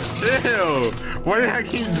 yo, chill! Why did I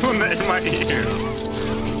keep doing that in my ear?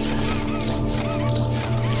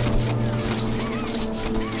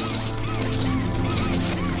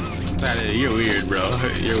 You're weird, bro.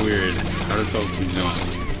 You're weird. How the fuck you doing?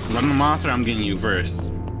 If I'm the monster, I'm getting you first.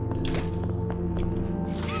 You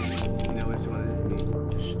know which one it is me.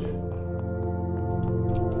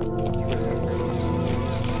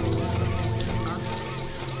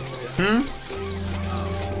 Hmm?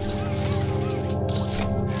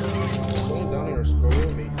 Going down here,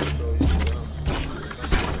 scroll me.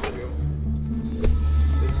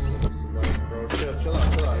 Chill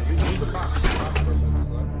out. You need the box.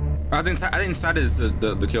 I think Side is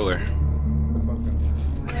the killer.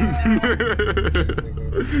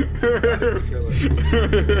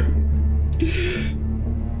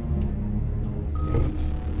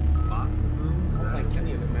 Box?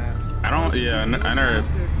 don't. Yeah, I never.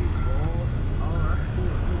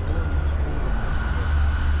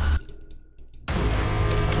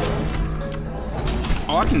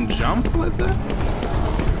 Oh, I can jump like that?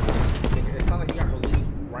 It sounded like he got released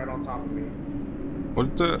right on top of me.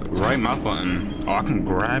 What the right mouse button? Oh, I can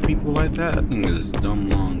grab people like that? That thing is dumb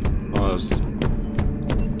long. Pause.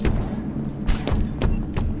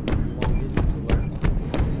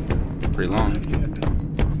 Pretty long.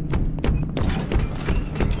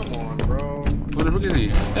 Come on, bro. What the frick is he?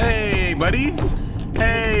 Hey, buddy!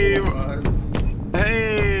 Hey!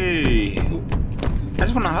 Hey! I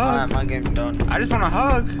just want a hug. Alright, my game's done. I just want a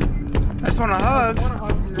hug. I just want a hug.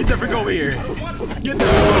 Get the frick over here. Get the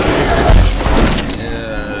frick over here.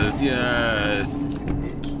 Yes, yes.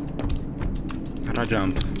 How do I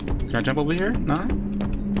jump? Can I jump over here? No?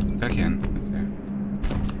 I can. Okay.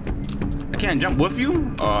 I can't jump with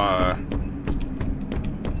you?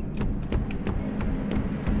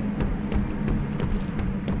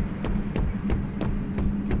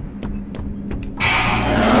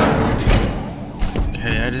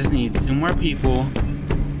 Okay, I just need 2 more people.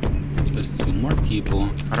 Just 2 more people.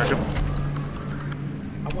 How do I jump?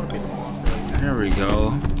 I want to be the monster. There we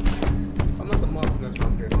go. I'm not the monster that's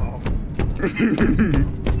I'm getting off. I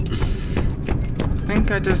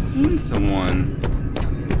think I just seen someone.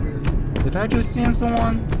 Did I just see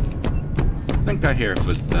someone? I think I hear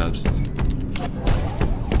footsteps.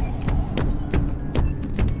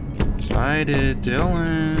 Excited,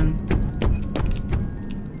 Dylan.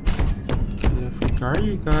 Where the freak are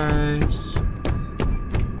you guys?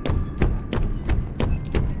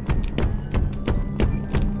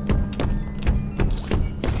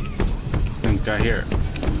 I think I hear.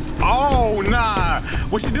 Oh nah!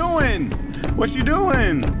 What you doing? What you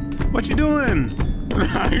doing? What you doing?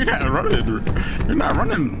 You're not running. You're not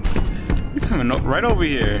running. You're coming right over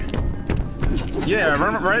here. Yeah,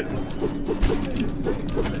 run right.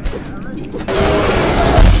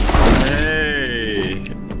 Hey.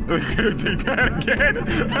 Take that again.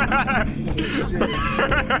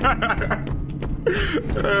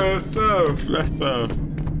 That's tough. That's tough.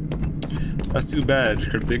 That's too bad,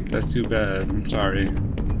 Cryptic. That's too bad. I'm sorry.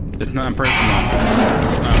 It's not personal.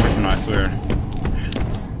 It's not personal, I swear.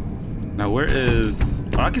 Now where is...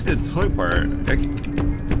 Oh, I guess it's hood part.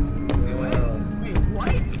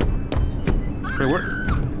 Wait, what?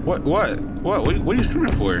 Wait, what? What are you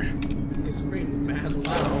screaming for? It's screaming mad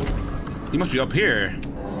loud. You must be up here.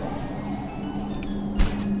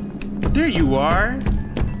 There you are.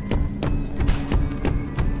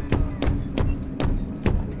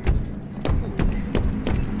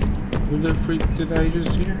 What the freak did I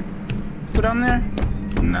just hear? Put on there?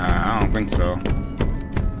 Nah, I don't think so.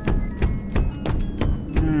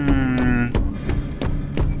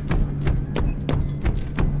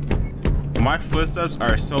 My footsteps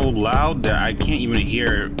are so loud that I can't even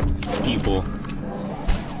hear people.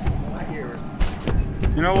 I hear it.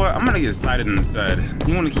 You know what? I'm gonna get sighted instead.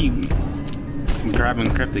 You wanna keep grabbing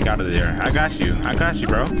Cryptic out of there. I got you,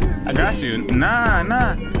 bro. I got you. Nah.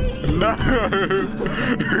 No.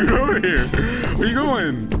 Get over here. Where you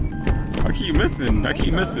going? I keep missing. What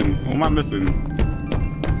am I missing?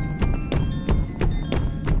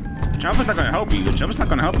 Jumping's not gonna help you. Jumping's not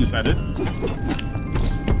gonna help you, sighted.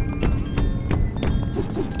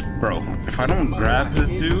 Bro, if I don't grab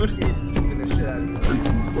this dude,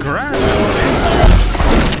 grab him.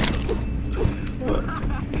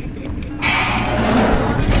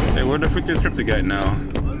 Hey, where the freak is Cryptic at now?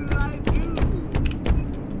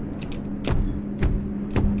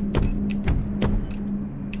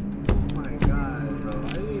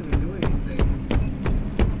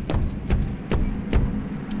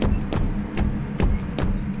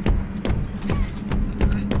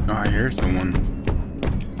 Oh, I hear someone.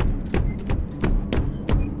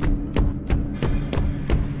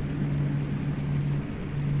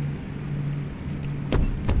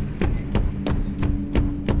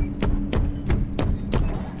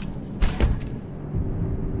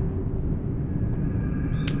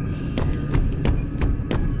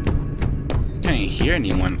 Hear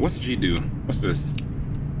anyone? What's G do? What's this?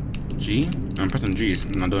 G? I'm pressing G.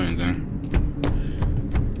 I'm not doing anything.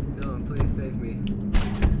 Dylan, please save me.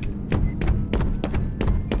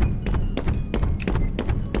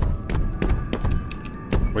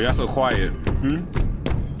 Why y'all so quiet? Hmm?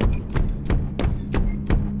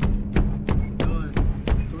 Dylan,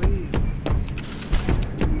 please.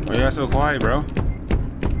 Why y'all so quiet, bro?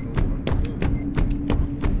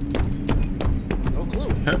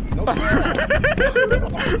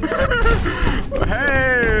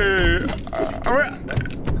 Hey!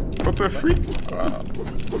 What the freak?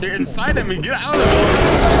 They're inside of me. Get out of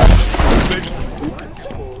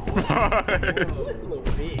me! bars. Little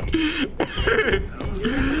bitch.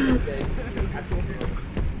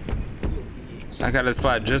 I got a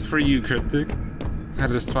spot just for you, Cryptic.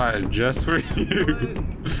 Got a spot just for you.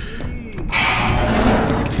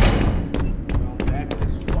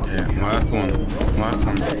 Yeah, last one. Last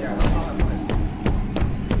one.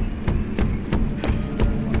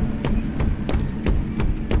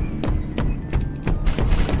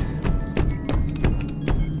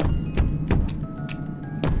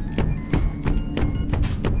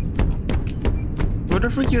 Where the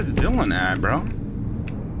freak is Dylan at, bro?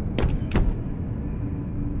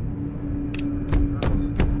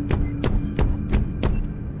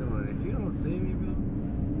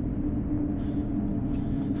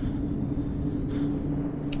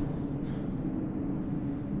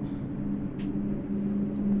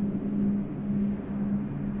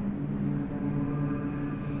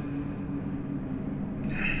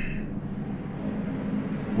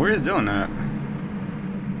 Where is Dylan at?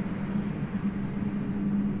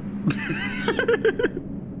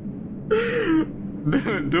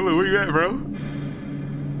 Dylan, where you at, bro?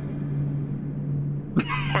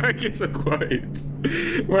 Why I get so quiet?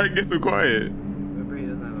 Why I get so quiet? Remember, he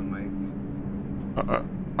doesn't have a mic.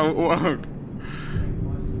 Oh,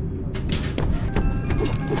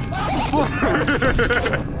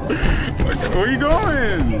 where you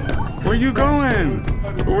going? Where you going?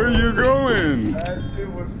 Where you going? That shit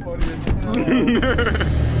was funny as hell.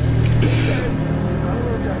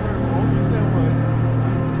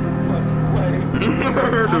 I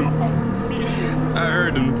heard him. I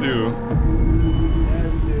heard him too.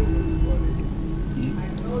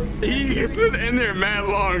 He stood in there mad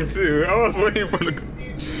long too. I was waiting for the.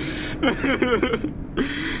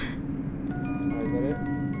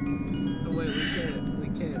 Wait, we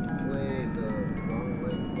can't play the wrong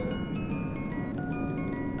way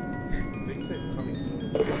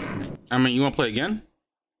I mean, you want to play again?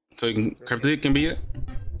 So you can Cryptic can be it?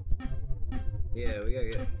 Yeah, we gotta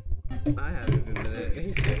get. I haven't been in it.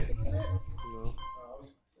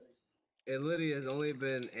 It literally has only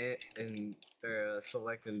been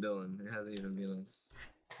Select and Dylan. It hasn't even been us.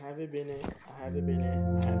 Haven't been it. I haven't been it.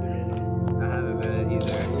 I haven't been it. I haven't been it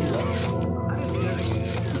either. I haven't been it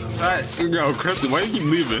again. Yo, Cryptic, why you keep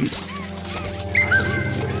leaving?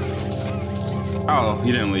 Oh,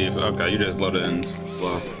 you didn't leave. Okay, you just loaded in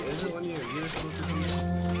slow. Is it one of your viewers supposed to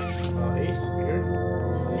come in? Ace, you here?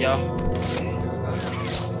 Yo.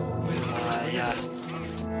 You Yeah.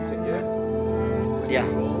 said yeah? Yeah.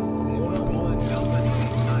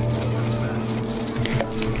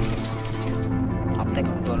 I think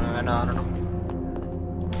I'm going right now. I don't know.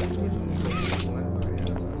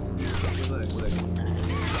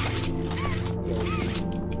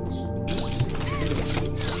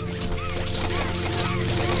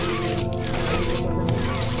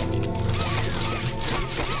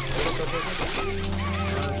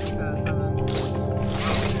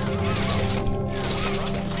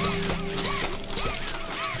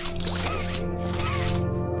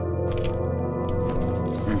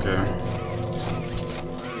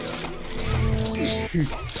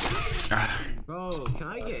 Bro, can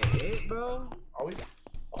I get hit, bro? Are we?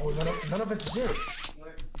 Oh, none of us is here.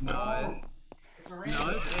 No,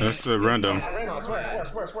 That's the random. I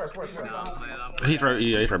swear. He's right.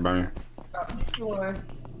 Yeah, he's right by me.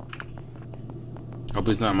 Hope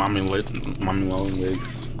he's not mommy long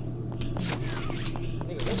legs.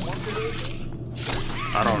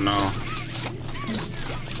 I don't know.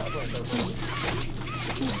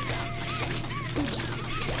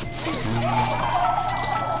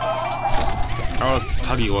 Oh, it's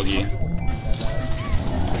Huggy Wuggy.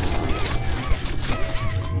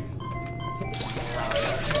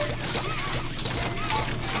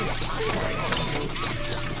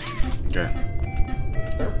 Okay.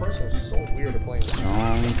 Third person is so weird to play.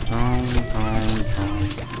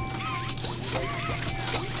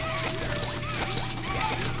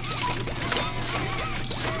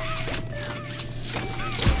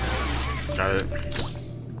 Got it.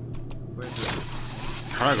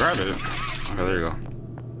 How do I grab it? Okay, there you go.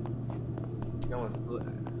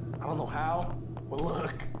 I don't know how, but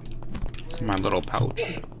look. It's my little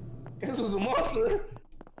pouch. This was a monster.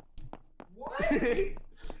 What?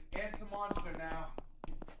 It's a monster now.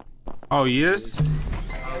 Oh, he is?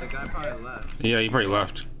 oh, the guy probably left. Yeah, he probably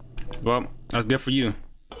left. Well, that's good for you.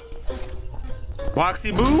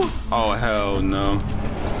 Waxy Boo? Oh, hell no.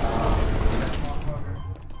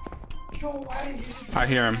 I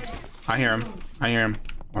hear him. I hear him. I hear him.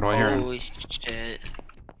 What do I hear him? Holy shit.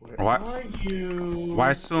 What? Why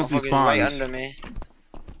as soon as he spawns? Right under me.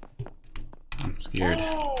 I'm scared.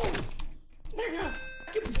 Oh, nigga,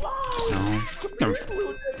 I can fly. No.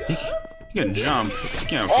 He can jump. He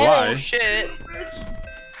can't fly. Oh shit!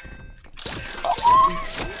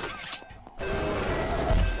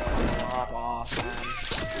 Drop off, man.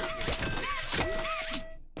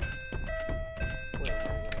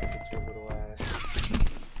 Get your little ass.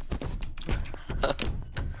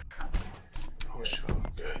 Oh, sounds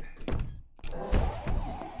good.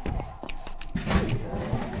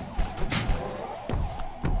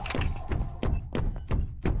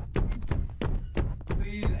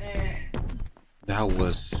 That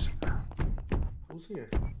was. Who's here?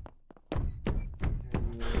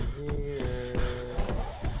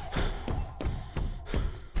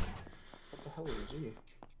 What the hell is a G?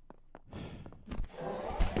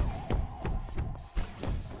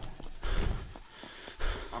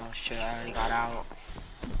 Oh shit! I already got out.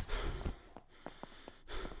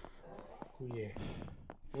 Oh yeah.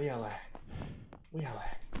 Where y'all at? Where y'all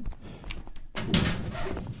at?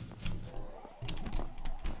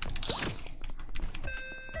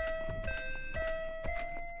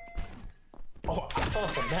 Oh, I fell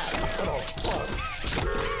off the map. What the fuck?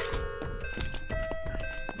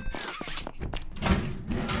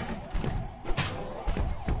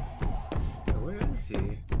 Where is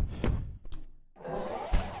he?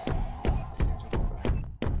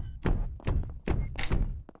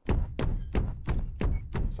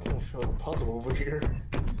 Someone filled a puzzle over here.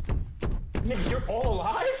 Nigga, you're all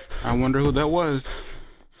alive? I wonder who that was.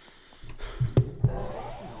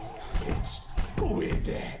 Bitch, who is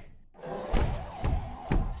that?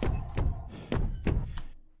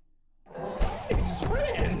 Nigga just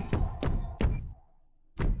ran.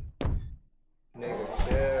 Nigga,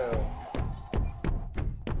 chill.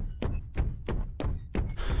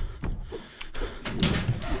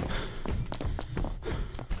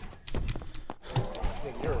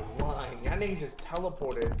 Nigga, you're lying. That nigga just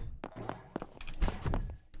teleported.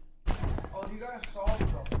 Oh, you gotta solve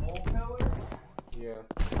the whole pillar? Yeah.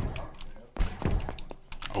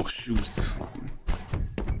 Oh, shoes.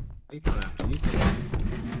 He coming after you.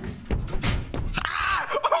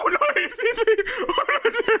 Oh no, he seen me!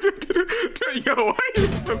 Yo, why are you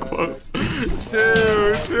so close?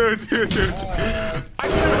 Chill. I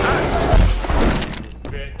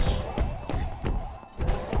Bitch.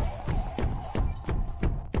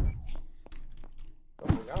 I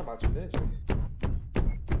forgot about you, didn't you?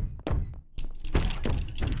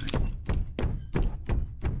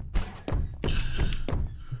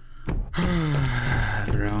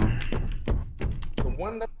 Bro. The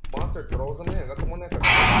one that monster throws him in, is that the one that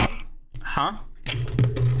Huh?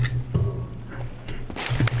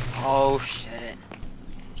 Oh shit!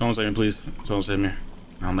 Someone save me, please. Someone save me.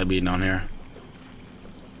 I might be down here.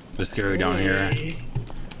 It's scary down here.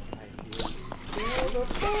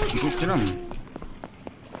 Get him.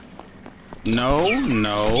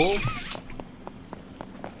 No.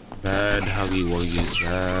 Bad huggy wuggies,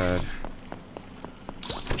 bad.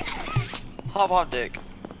 Hop hop dick.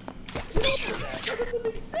 That doesn't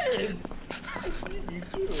make sense. I see you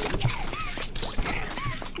too.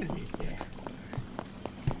 Who is that?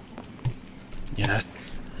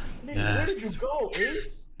 Yes. Nigga, where did you Yes. go,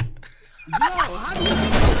 Ace? Yo, how do you?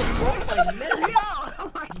 Oh my nigga. Yo, oh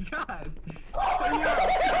my god.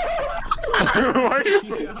 Why are you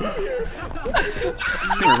so...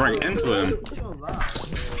 You're right into him. So loud.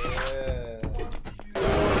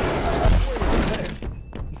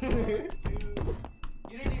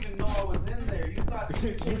 You didn't even know I was in there. You thought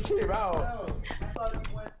You came out. I thought you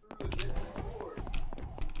went through a different door.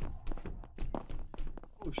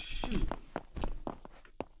 Oh shoot.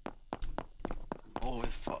 Holy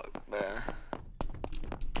fuck, man.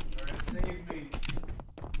 Alright, save me.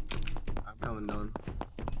 I'm coming down.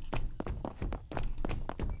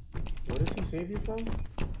 Where does he save you from?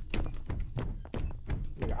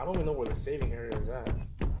 Nigga, I don't even know where the saving area is at.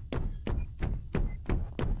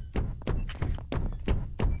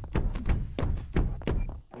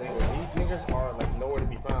 Nigga, these niggas are like nowhere to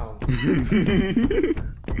be found.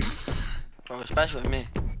 Bro, especially me.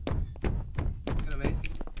 Get him, Ace.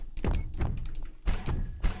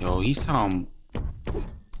 Yo, he's Go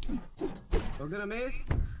get him, Ace.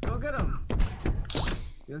 Go get him.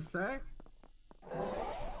 Yes, sir.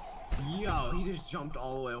 Yo, he just jumped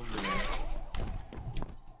all the way over there.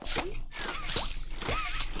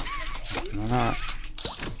 not.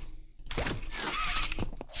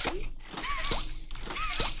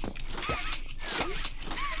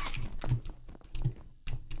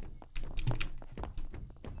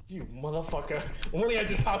 You motherfucker. Only I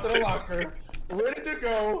just hopped in the locker. Where did you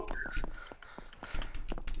go?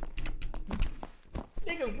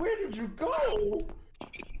 Nigga, where did you go?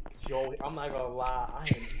 Yo, I'm not gonna lie.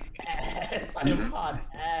 ass. I am hot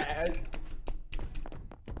ass.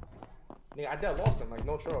 Nigga, I dead lost him, like,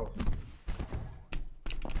 no troll.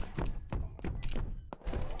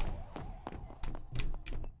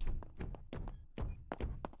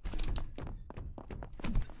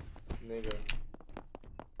 Nigga.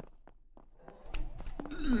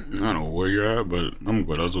 I don't know where you're at, but I'm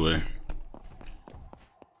going the other way.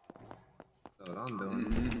 That's what I'm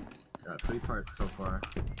doing. Got 3 parts so far.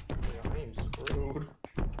 Yeah, I am screwed.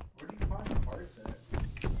 Where do you find the parts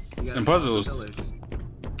at? Some puzzles. Okay.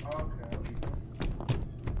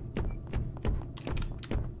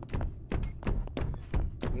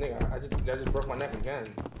 Nigga, I just broke my neck again.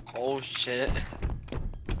 Oh shit.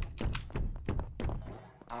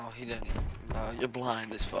 Oh, he didn't. No, you're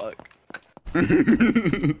blind as fuck.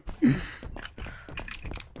 Nigga.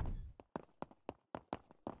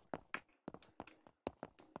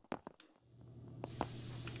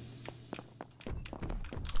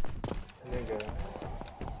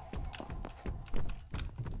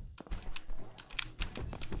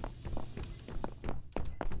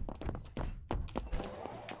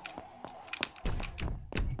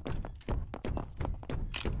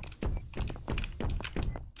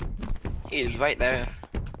 He is right there.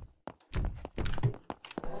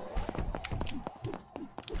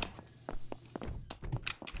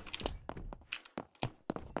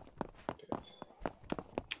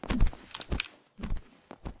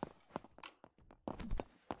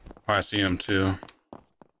 Oh, I see him too.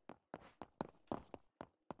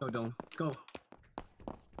 Go, Don. Go.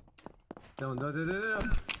 Don. I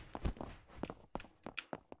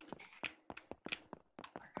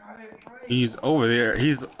got it right. He's over there.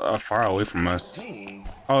 He's far away from us. Hey.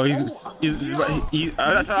 Oh, that's I just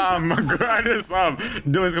saw him.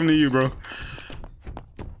 Dylan's coming to you, bro.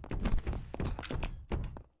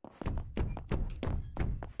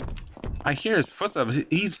 I hear his footsteps.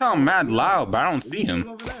 He's sounding mad loud, but I don't see him.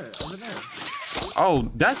 Over there. Over there. Oh,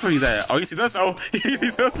 that's where he's at. Oh, he sees us. Oh, he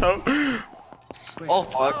sees us. Oh. Wait. Oh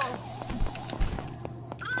fuck.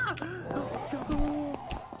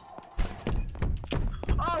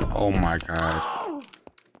 Oh my god.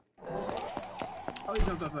 Oh, he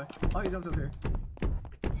jumped up here. Oh, he jumped up here.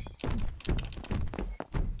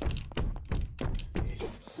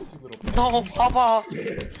 No, Papa.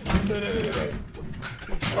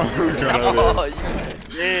 Oh god. Oh, you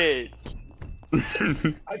bitch.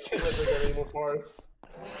 I can't let them get any more parts.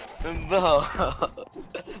 No.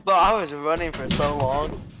 But I was running for so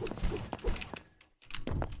long.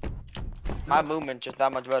 My movement's just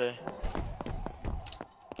that much better.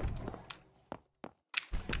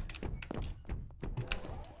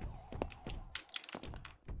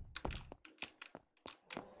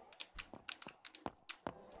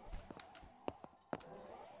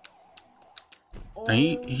 And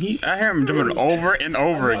I hear him jumping over and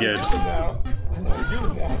over again. I know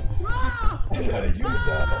you now. I know you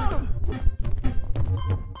now.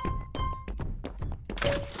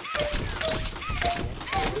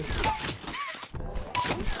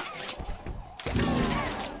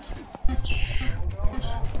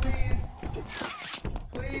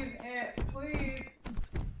 Please, Aunt, please.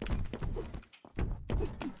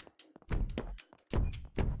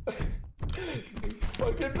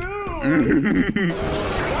 Fucking dude.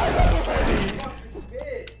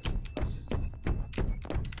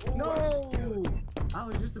 No! I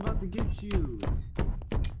was just about to get you.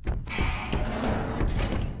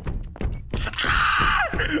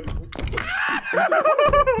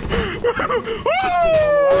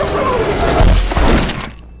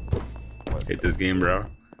 Hate this game, bro.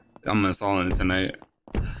 I'm installing it tonight.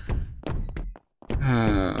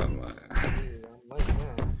 I'm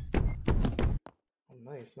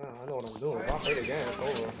nice now. I know what I'm doing. If I play the game, it's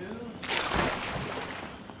over.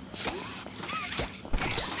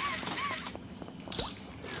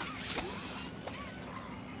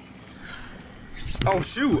 Oh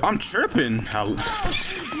shoot, I'm tripping. Oh,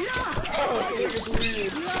 this is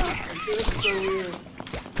weird. This is so weird.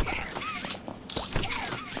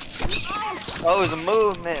 Oh, the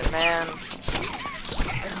movement, man.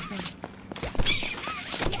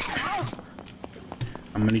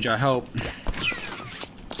 I'm gonna need your help.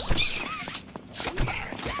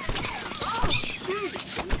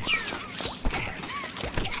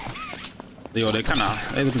 Yo, they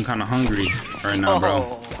looking kinda hungry right now,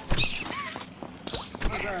 bro.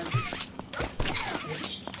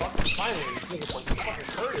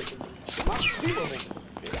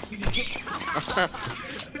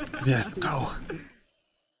 Yes, go.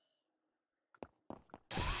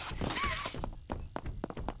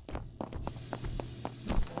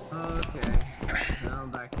 Okay. Now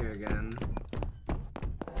I'm back here again.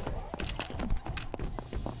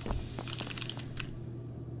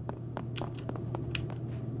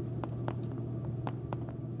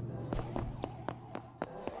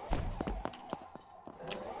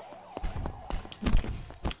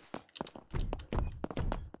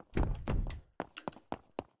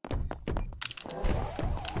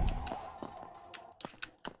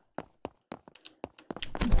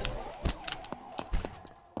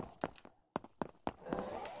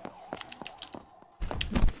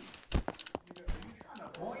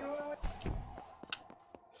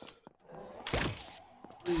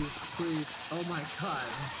 my god.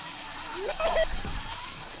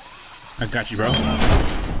 I got you, bro.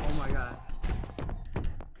 Oh my god.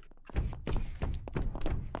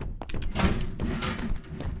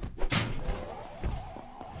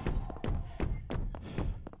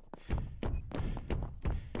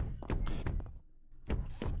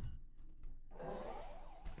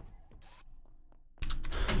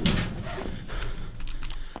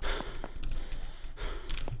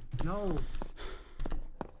 No.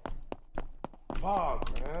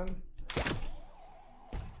 Fuck, man.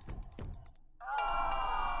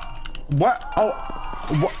 What? Oh,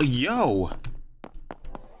 what? Yo.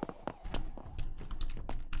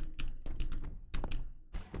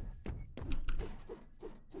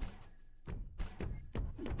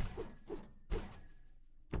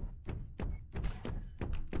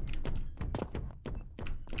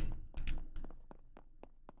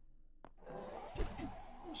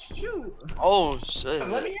 Shoot. Oh shit.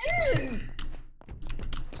 Let me in.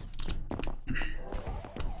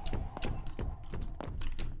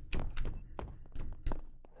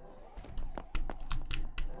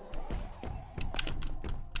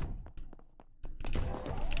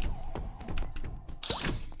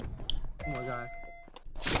 Oh my god.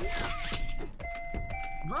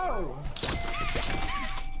 Bro!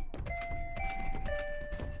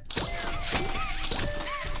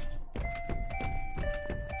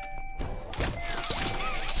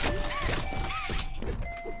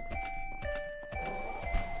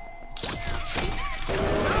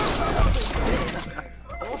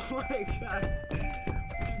 Oh my god.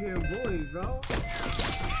 You're getting bullied, bro.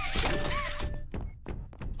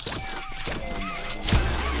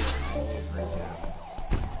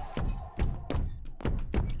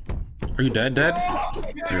 Are you dead? Dead?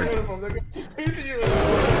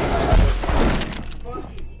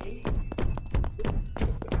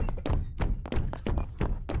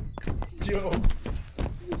 Yo.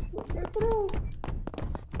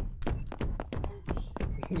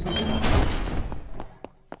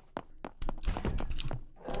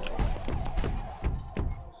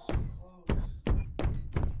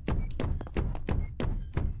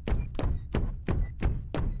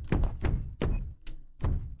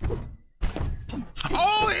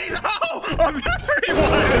 Oh, there he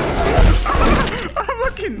was! I'm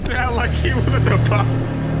looking down like he was in the bottom.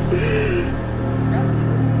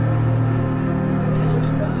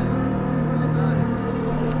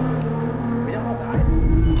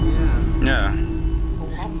 Yeah.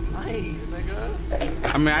 Nice,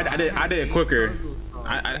 nigga. I mean, I did it quicker.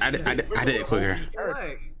 I did it quicker.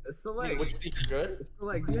 Select. Which think you good?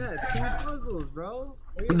 Select. You had 2 puzzles, bro.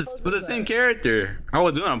 With the same character. I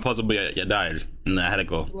was doing a puzzle, but you died. And I had to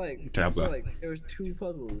go. Like, there was 2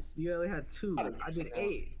 puzzles. You only had 2. I did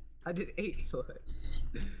 8. I did 8 selects.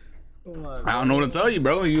 Come on, I don't know what to tell you,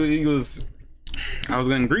 bro. He was. I was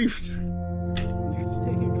getting griefed.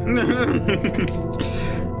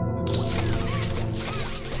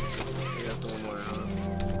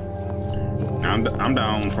 I'm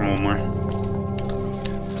down for one more.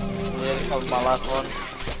 Yeah, that was my last one.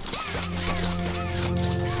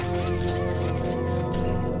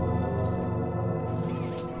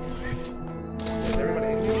 Is everybody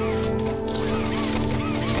in here?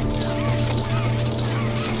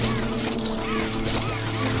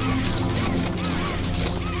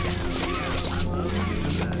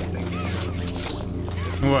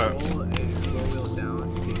 What?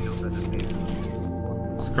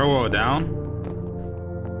 Scroll wheel down?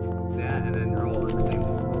 Yeah, and then roll at the same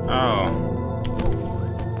time. Oh.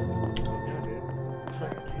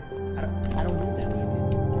 I don't know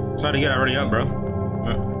that. Sorry to get already up, bro.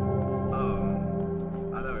 Oh.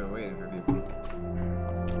 I thought we were waiting for people.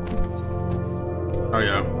 Oh,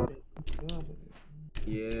 yeah.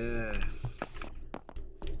 Yes.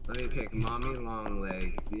 Let me pick mommy long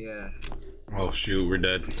legs. Yes. Oh, shoot, we're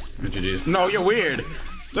dead. Introduce. No, you're weird.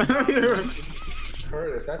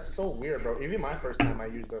 Curtis, that's so weird, bro. Even my first time I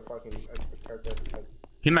used the fucking character.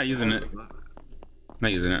 He's not using it.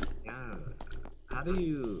 Not using it. Yeah. How do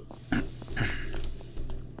you...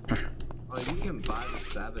 Oh, you can buy the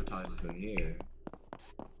sabotages in here.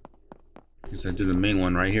 Guess I do the main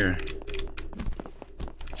one right here.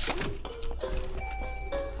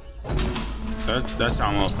 That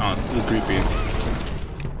sounds too creepy.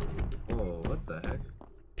 Oh, what the heck?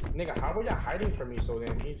 Nigga, how were y'all hiding from me so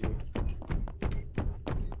damn easy?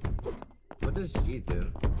 What does she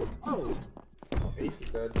do? Oh! Ace is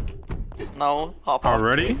dead. No, hop on.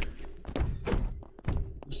 Already?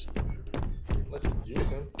 Let's juice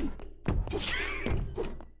him.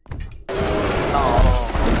 No.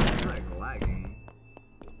 It's like lagging.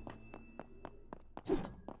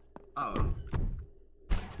 Oh.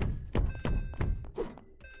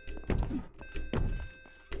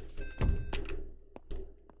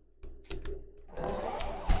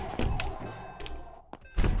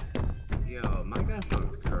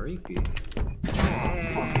 creepy.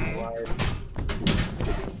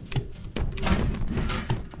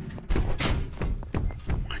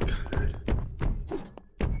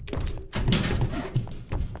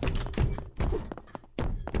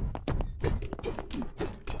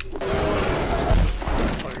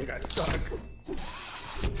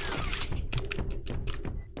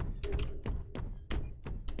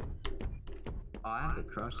 I have to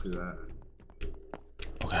crush through that.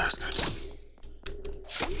 Okay, that's good.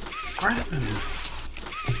 Grab him.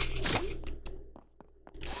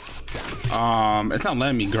 It's not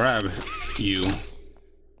letting me grab you.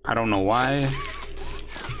 I don't know why.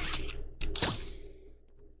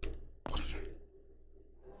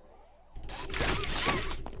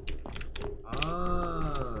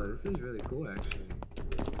 Oh, this is really cool, actually.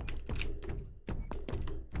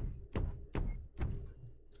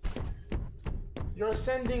 You're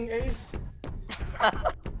ascending, Ace.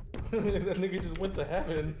 That nigga just went to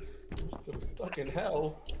heaven. I'm still stuck in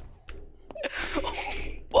hell.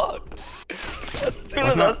 Fuck. As soon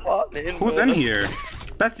as I spawned in, Who's in here?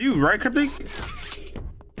 That's you, right, Cryptic?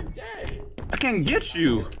 Dead. I can't get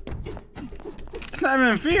you. It's not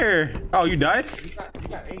even fair. Oh, you died? You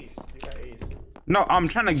got Ace. You got Ace. No, I'm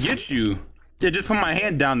trying to get you. Yeah, just put my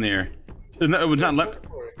hand down there. It was not let.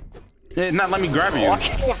 It's not let me grab you. I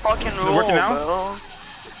can't fucking roll, Is it working now? bro.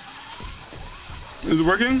 Is it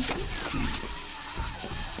working?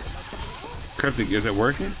 Cryptic, is it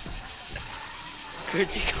working? Could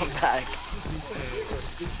you come back?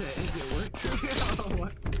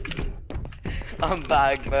 I'm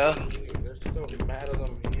back, bro. There's still mad of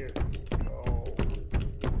them here. Oh.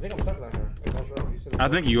 I think I'm stuck down here. Like, I'm sure you said I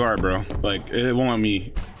think you are, bro. Like, it won't let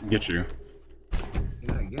me get you.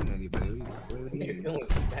 You're not getting anybody. What are you Nigga doing?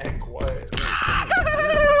 Dylan's mad quiet.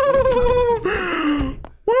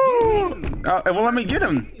 Woo! It won't let me get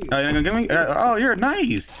him. You're not gonna get me? Oh, you're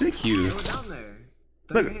nice. Thank you. Go down there.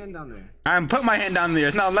 Throw Look. your hand down there. I'm putting my hand down there.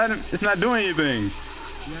 It's not letting. It's not doing anything.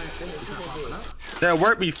 It's not popping up. That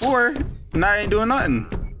worked before. Now I ain't doing nothing.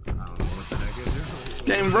 I don't know what the heck is wrong.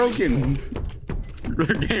 Game broken.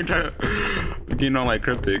 Game trying to. The game don't like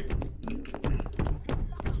Cryptic.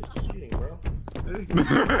 Just cheating, bro.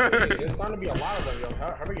 There's starting to be a lot of them, yo.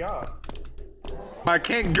 Hurry up. I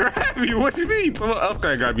can't grab you. What you mean? Someone else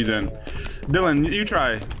gotta grab you then. Dylan, you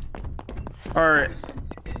try. Or.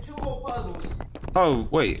 Two whole puzzles. Oh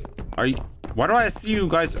wait. Are you? Why do I see you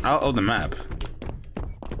guys out of the map?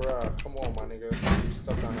 Bruh, come on, my nigga. You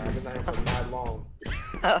stuck on that. I've been down here for mad long.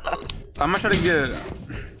 I'm gonna try to get.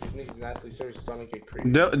 These niggas is actually serious, starting to get creepy.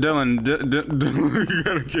 Dylan, you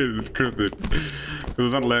gotta get Cryptic. It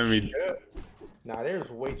was not letting me. Nah, there's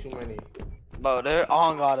way too many. Bro, they're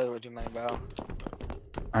on God, there were too many, bro.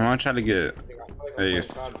 I'm gonna try to get. I feel like I'm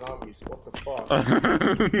Ace. playing COD Zombies. What the fuck?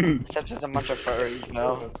 Except there's a bunch of furries,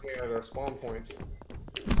 bro. Their spawn points.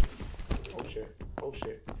 Oh shit. Oh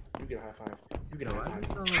shit. You get a high five. You get a high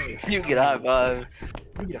five. You get high five.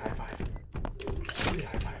 You get a high five. You get a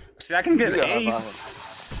high five. See, I can get You get a high Ace.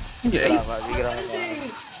 You Get get a high Ace. five. You get a high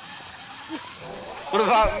five. What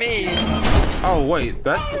about me? Oh wait,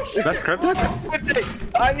 that's Cryptic.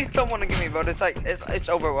 I need someone to give me, bro. It's like it's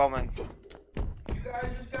overwhelming. You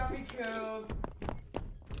guys just got me killed.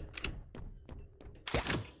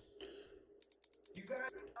 You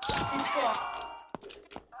guys got me fucked.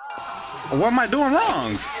 What am I doing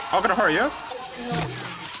wrong? I'm gonna hurry up.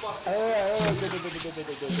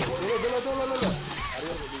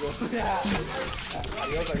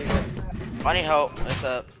 I need help. What's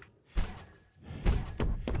up?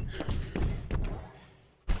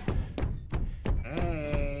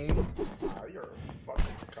 Hey. Oh, you're a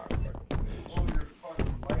fucking cocksucker.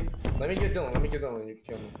 Let me get Dylan. You can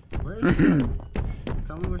kill me. Where is he?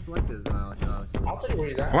 Tell me where Select is now. I'll tell you where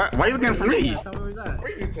he's at. Why are you looking for me? Yeah, tell me where he's at.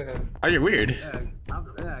 Where you to him? Are you weird?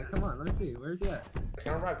 Yeah, come on, let me see. Where's he at?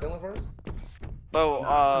 Can I ride Dylan first? Bro,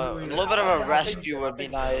 a little bit of a rescue would be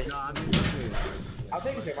nice. No, I mean, something. I'll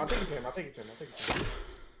take it to him.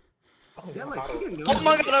 Yeah, like, you can do Oh it.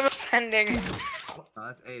 my god, I'm ascending. Oh,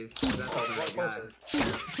 that's Ace. That's the right guy.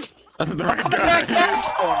 That's the right I'm back guy. down.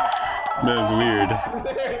 That is weird.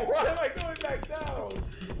 Why am I going back down?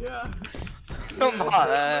 Yeah. Come on.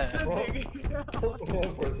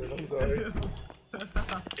 One person, I'm sorry.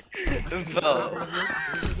 Bro.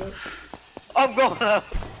 I'm going up.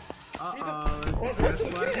 Uh-oh. Guess who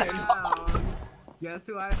I found? Guess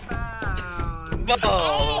who I found? Bro.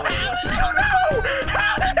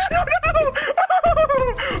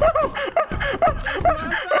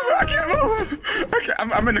 I can't move.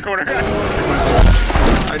 I'm in the corner.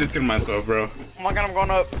 I just killed myself, bro. Oh my god, I'm going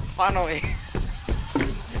up. Finally.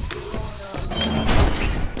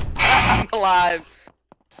 I'm alive.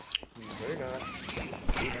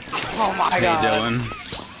 Oh my Hey, god. Dylan.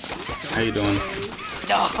 How you doing?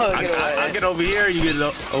 No, get away. I get over here, you get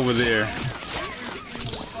over there.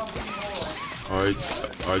 Alright,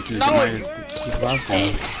 keep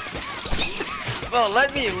laughing. Bro,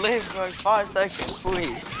 let me live for 5 seconds,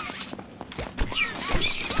 please.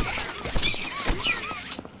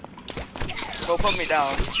 Go put me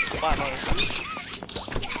down. Finally.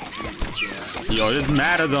 Yo, just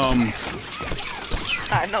mad at them.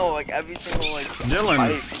 I know, like every single like Dylan.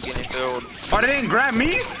 fight is getting filled. Oh, they didn't grab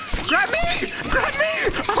me? Grab me! Grab me!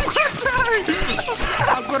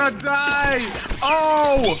 I'm gonna die!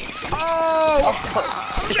 Oh! Oh!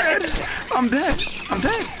 I'm dead! I'm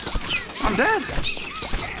dead! I'm dead!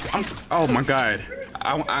 Oh my god.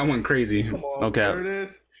 I went crazy. Okay.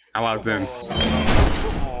 I locked in.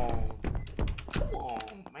 Come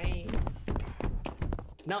on, man.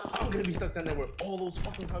 Now I'm gonna be stuck down there with all those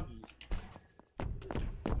fucking huggies.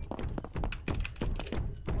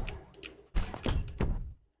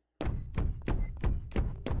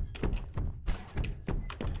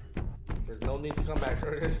 There's no need to come back,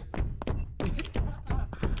 Curtis. Oh.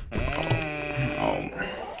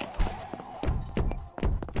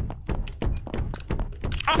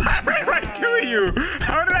 I ran right into you!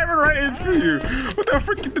 How did I run right into you? What the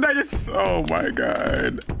frick did I just... Oh my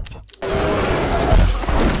god.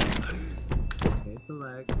 Okay,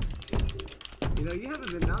 select. You know, you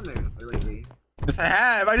haven't been down there lately. Yes, I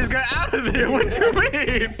have. I just got out of there. What do you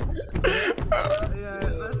mean? Yeah,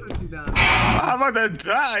 that's what you done. I'm about to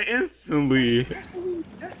die instantly.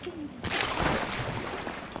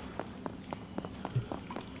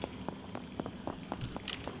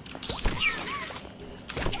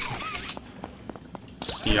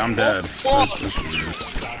 Yeah, I'm dead. Shut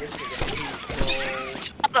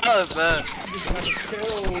up, man.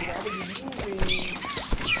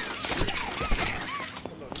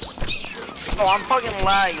 Oh, I'm fucking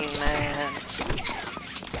lagging, man.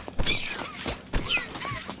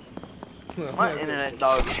 My internet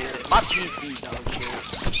dog shit. My PC dog shit.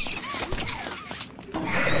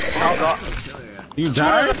 Oh god. You As soon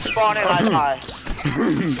as died? I spawn in, I die.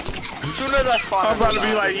 As soon as I spawn in, I'm about to I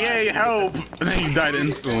be die. like, yay, help! And then you died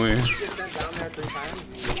instantly.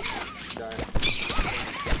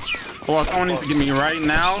 Well, someone needs to get me right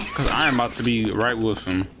now, because I am about to be right with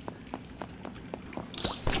him.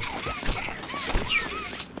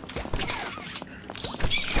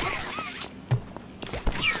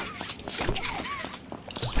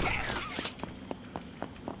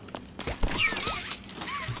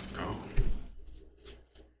 Let's go.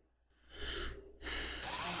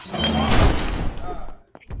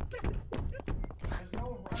 There's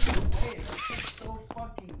no running away. That's so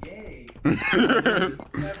fucking gay. You have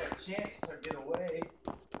a chance to get away.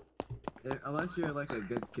 Unless you're like a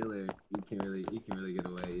good killer, you can really get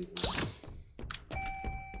away easily.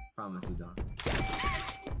 Promise you, Doc.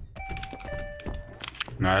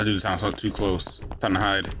 Nah, that dude sounds too close. Time to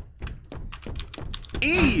hide.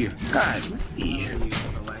 E! God, E. You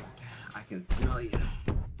select. I can smell you.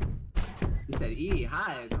 You said E,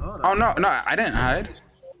 hide. Hold Oh on. no, I didn't hide.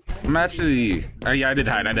 I'm actually. Yeah, I did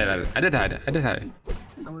hide. I did hide.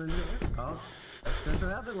 Someone in here? Oh, there's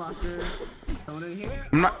another locker. Someone in here?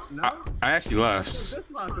 I'm not. No? I actually left.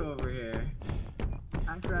 This locker over here.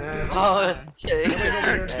 After I Oh, shit.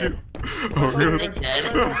 Oh, good.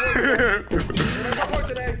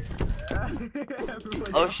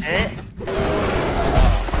 Oh, shit. I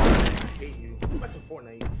hate you. I'm back to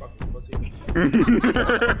Fortnite, you fucking pussy.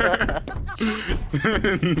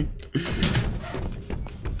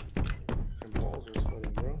 Your balls are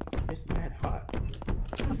sweating, bro. It's mad hot.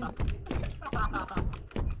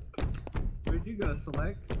 Where'd you go,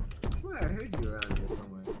 Select? I swear I heard you around here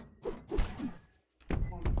somewhere.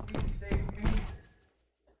 Please save me.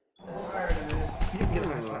 I'm tired of this. You can get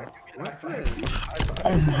my flag. What's this?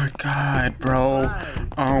 Oh my god, bro.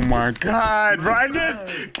 Oh my god, bro.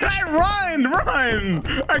 Can I run?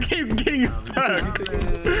 I keep getting stuck.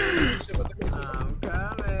 I'm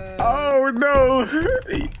coming. Oh no.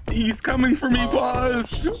 He's coming for me,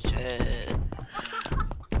 boss. Shit.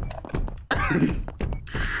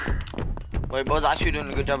 Wait, bo's actually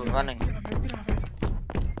doing a good job of running.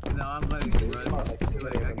 No, I'm letting you run. Like,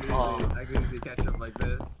 I can easily catch up like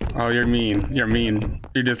this. Oh, you're mean. You're mean.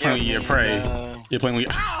 You're just playing with your prey. You're playing with.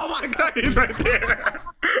 Oh my god, he's right there.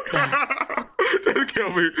 Just kill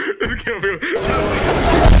me.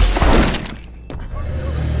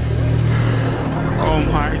 Oh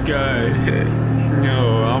my god.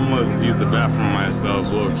 Yo, I almost used the bathroom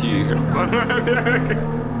myself, low key. I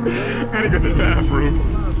gotta go to the bathroom.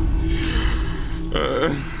 I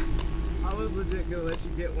was legit gonna let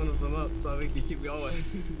you get one of them up so we can keep going.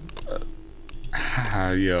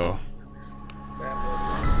 Yo.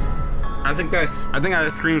 I think I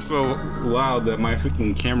screamed so loud that my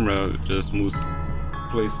freaking camera just moves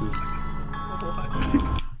places.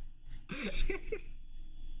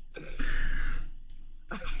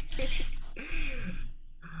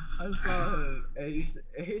 I saw him and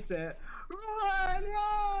he said, "Run,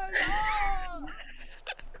 run, run!"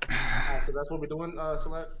 Alright, so that's what we're doing,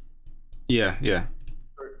 Select? Yeah.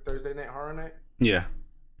 Thursday night, horror night? Yeah.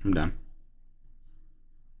 I'm done.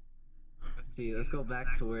 Let's see, let's go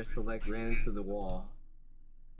back to where Select ran into the wall.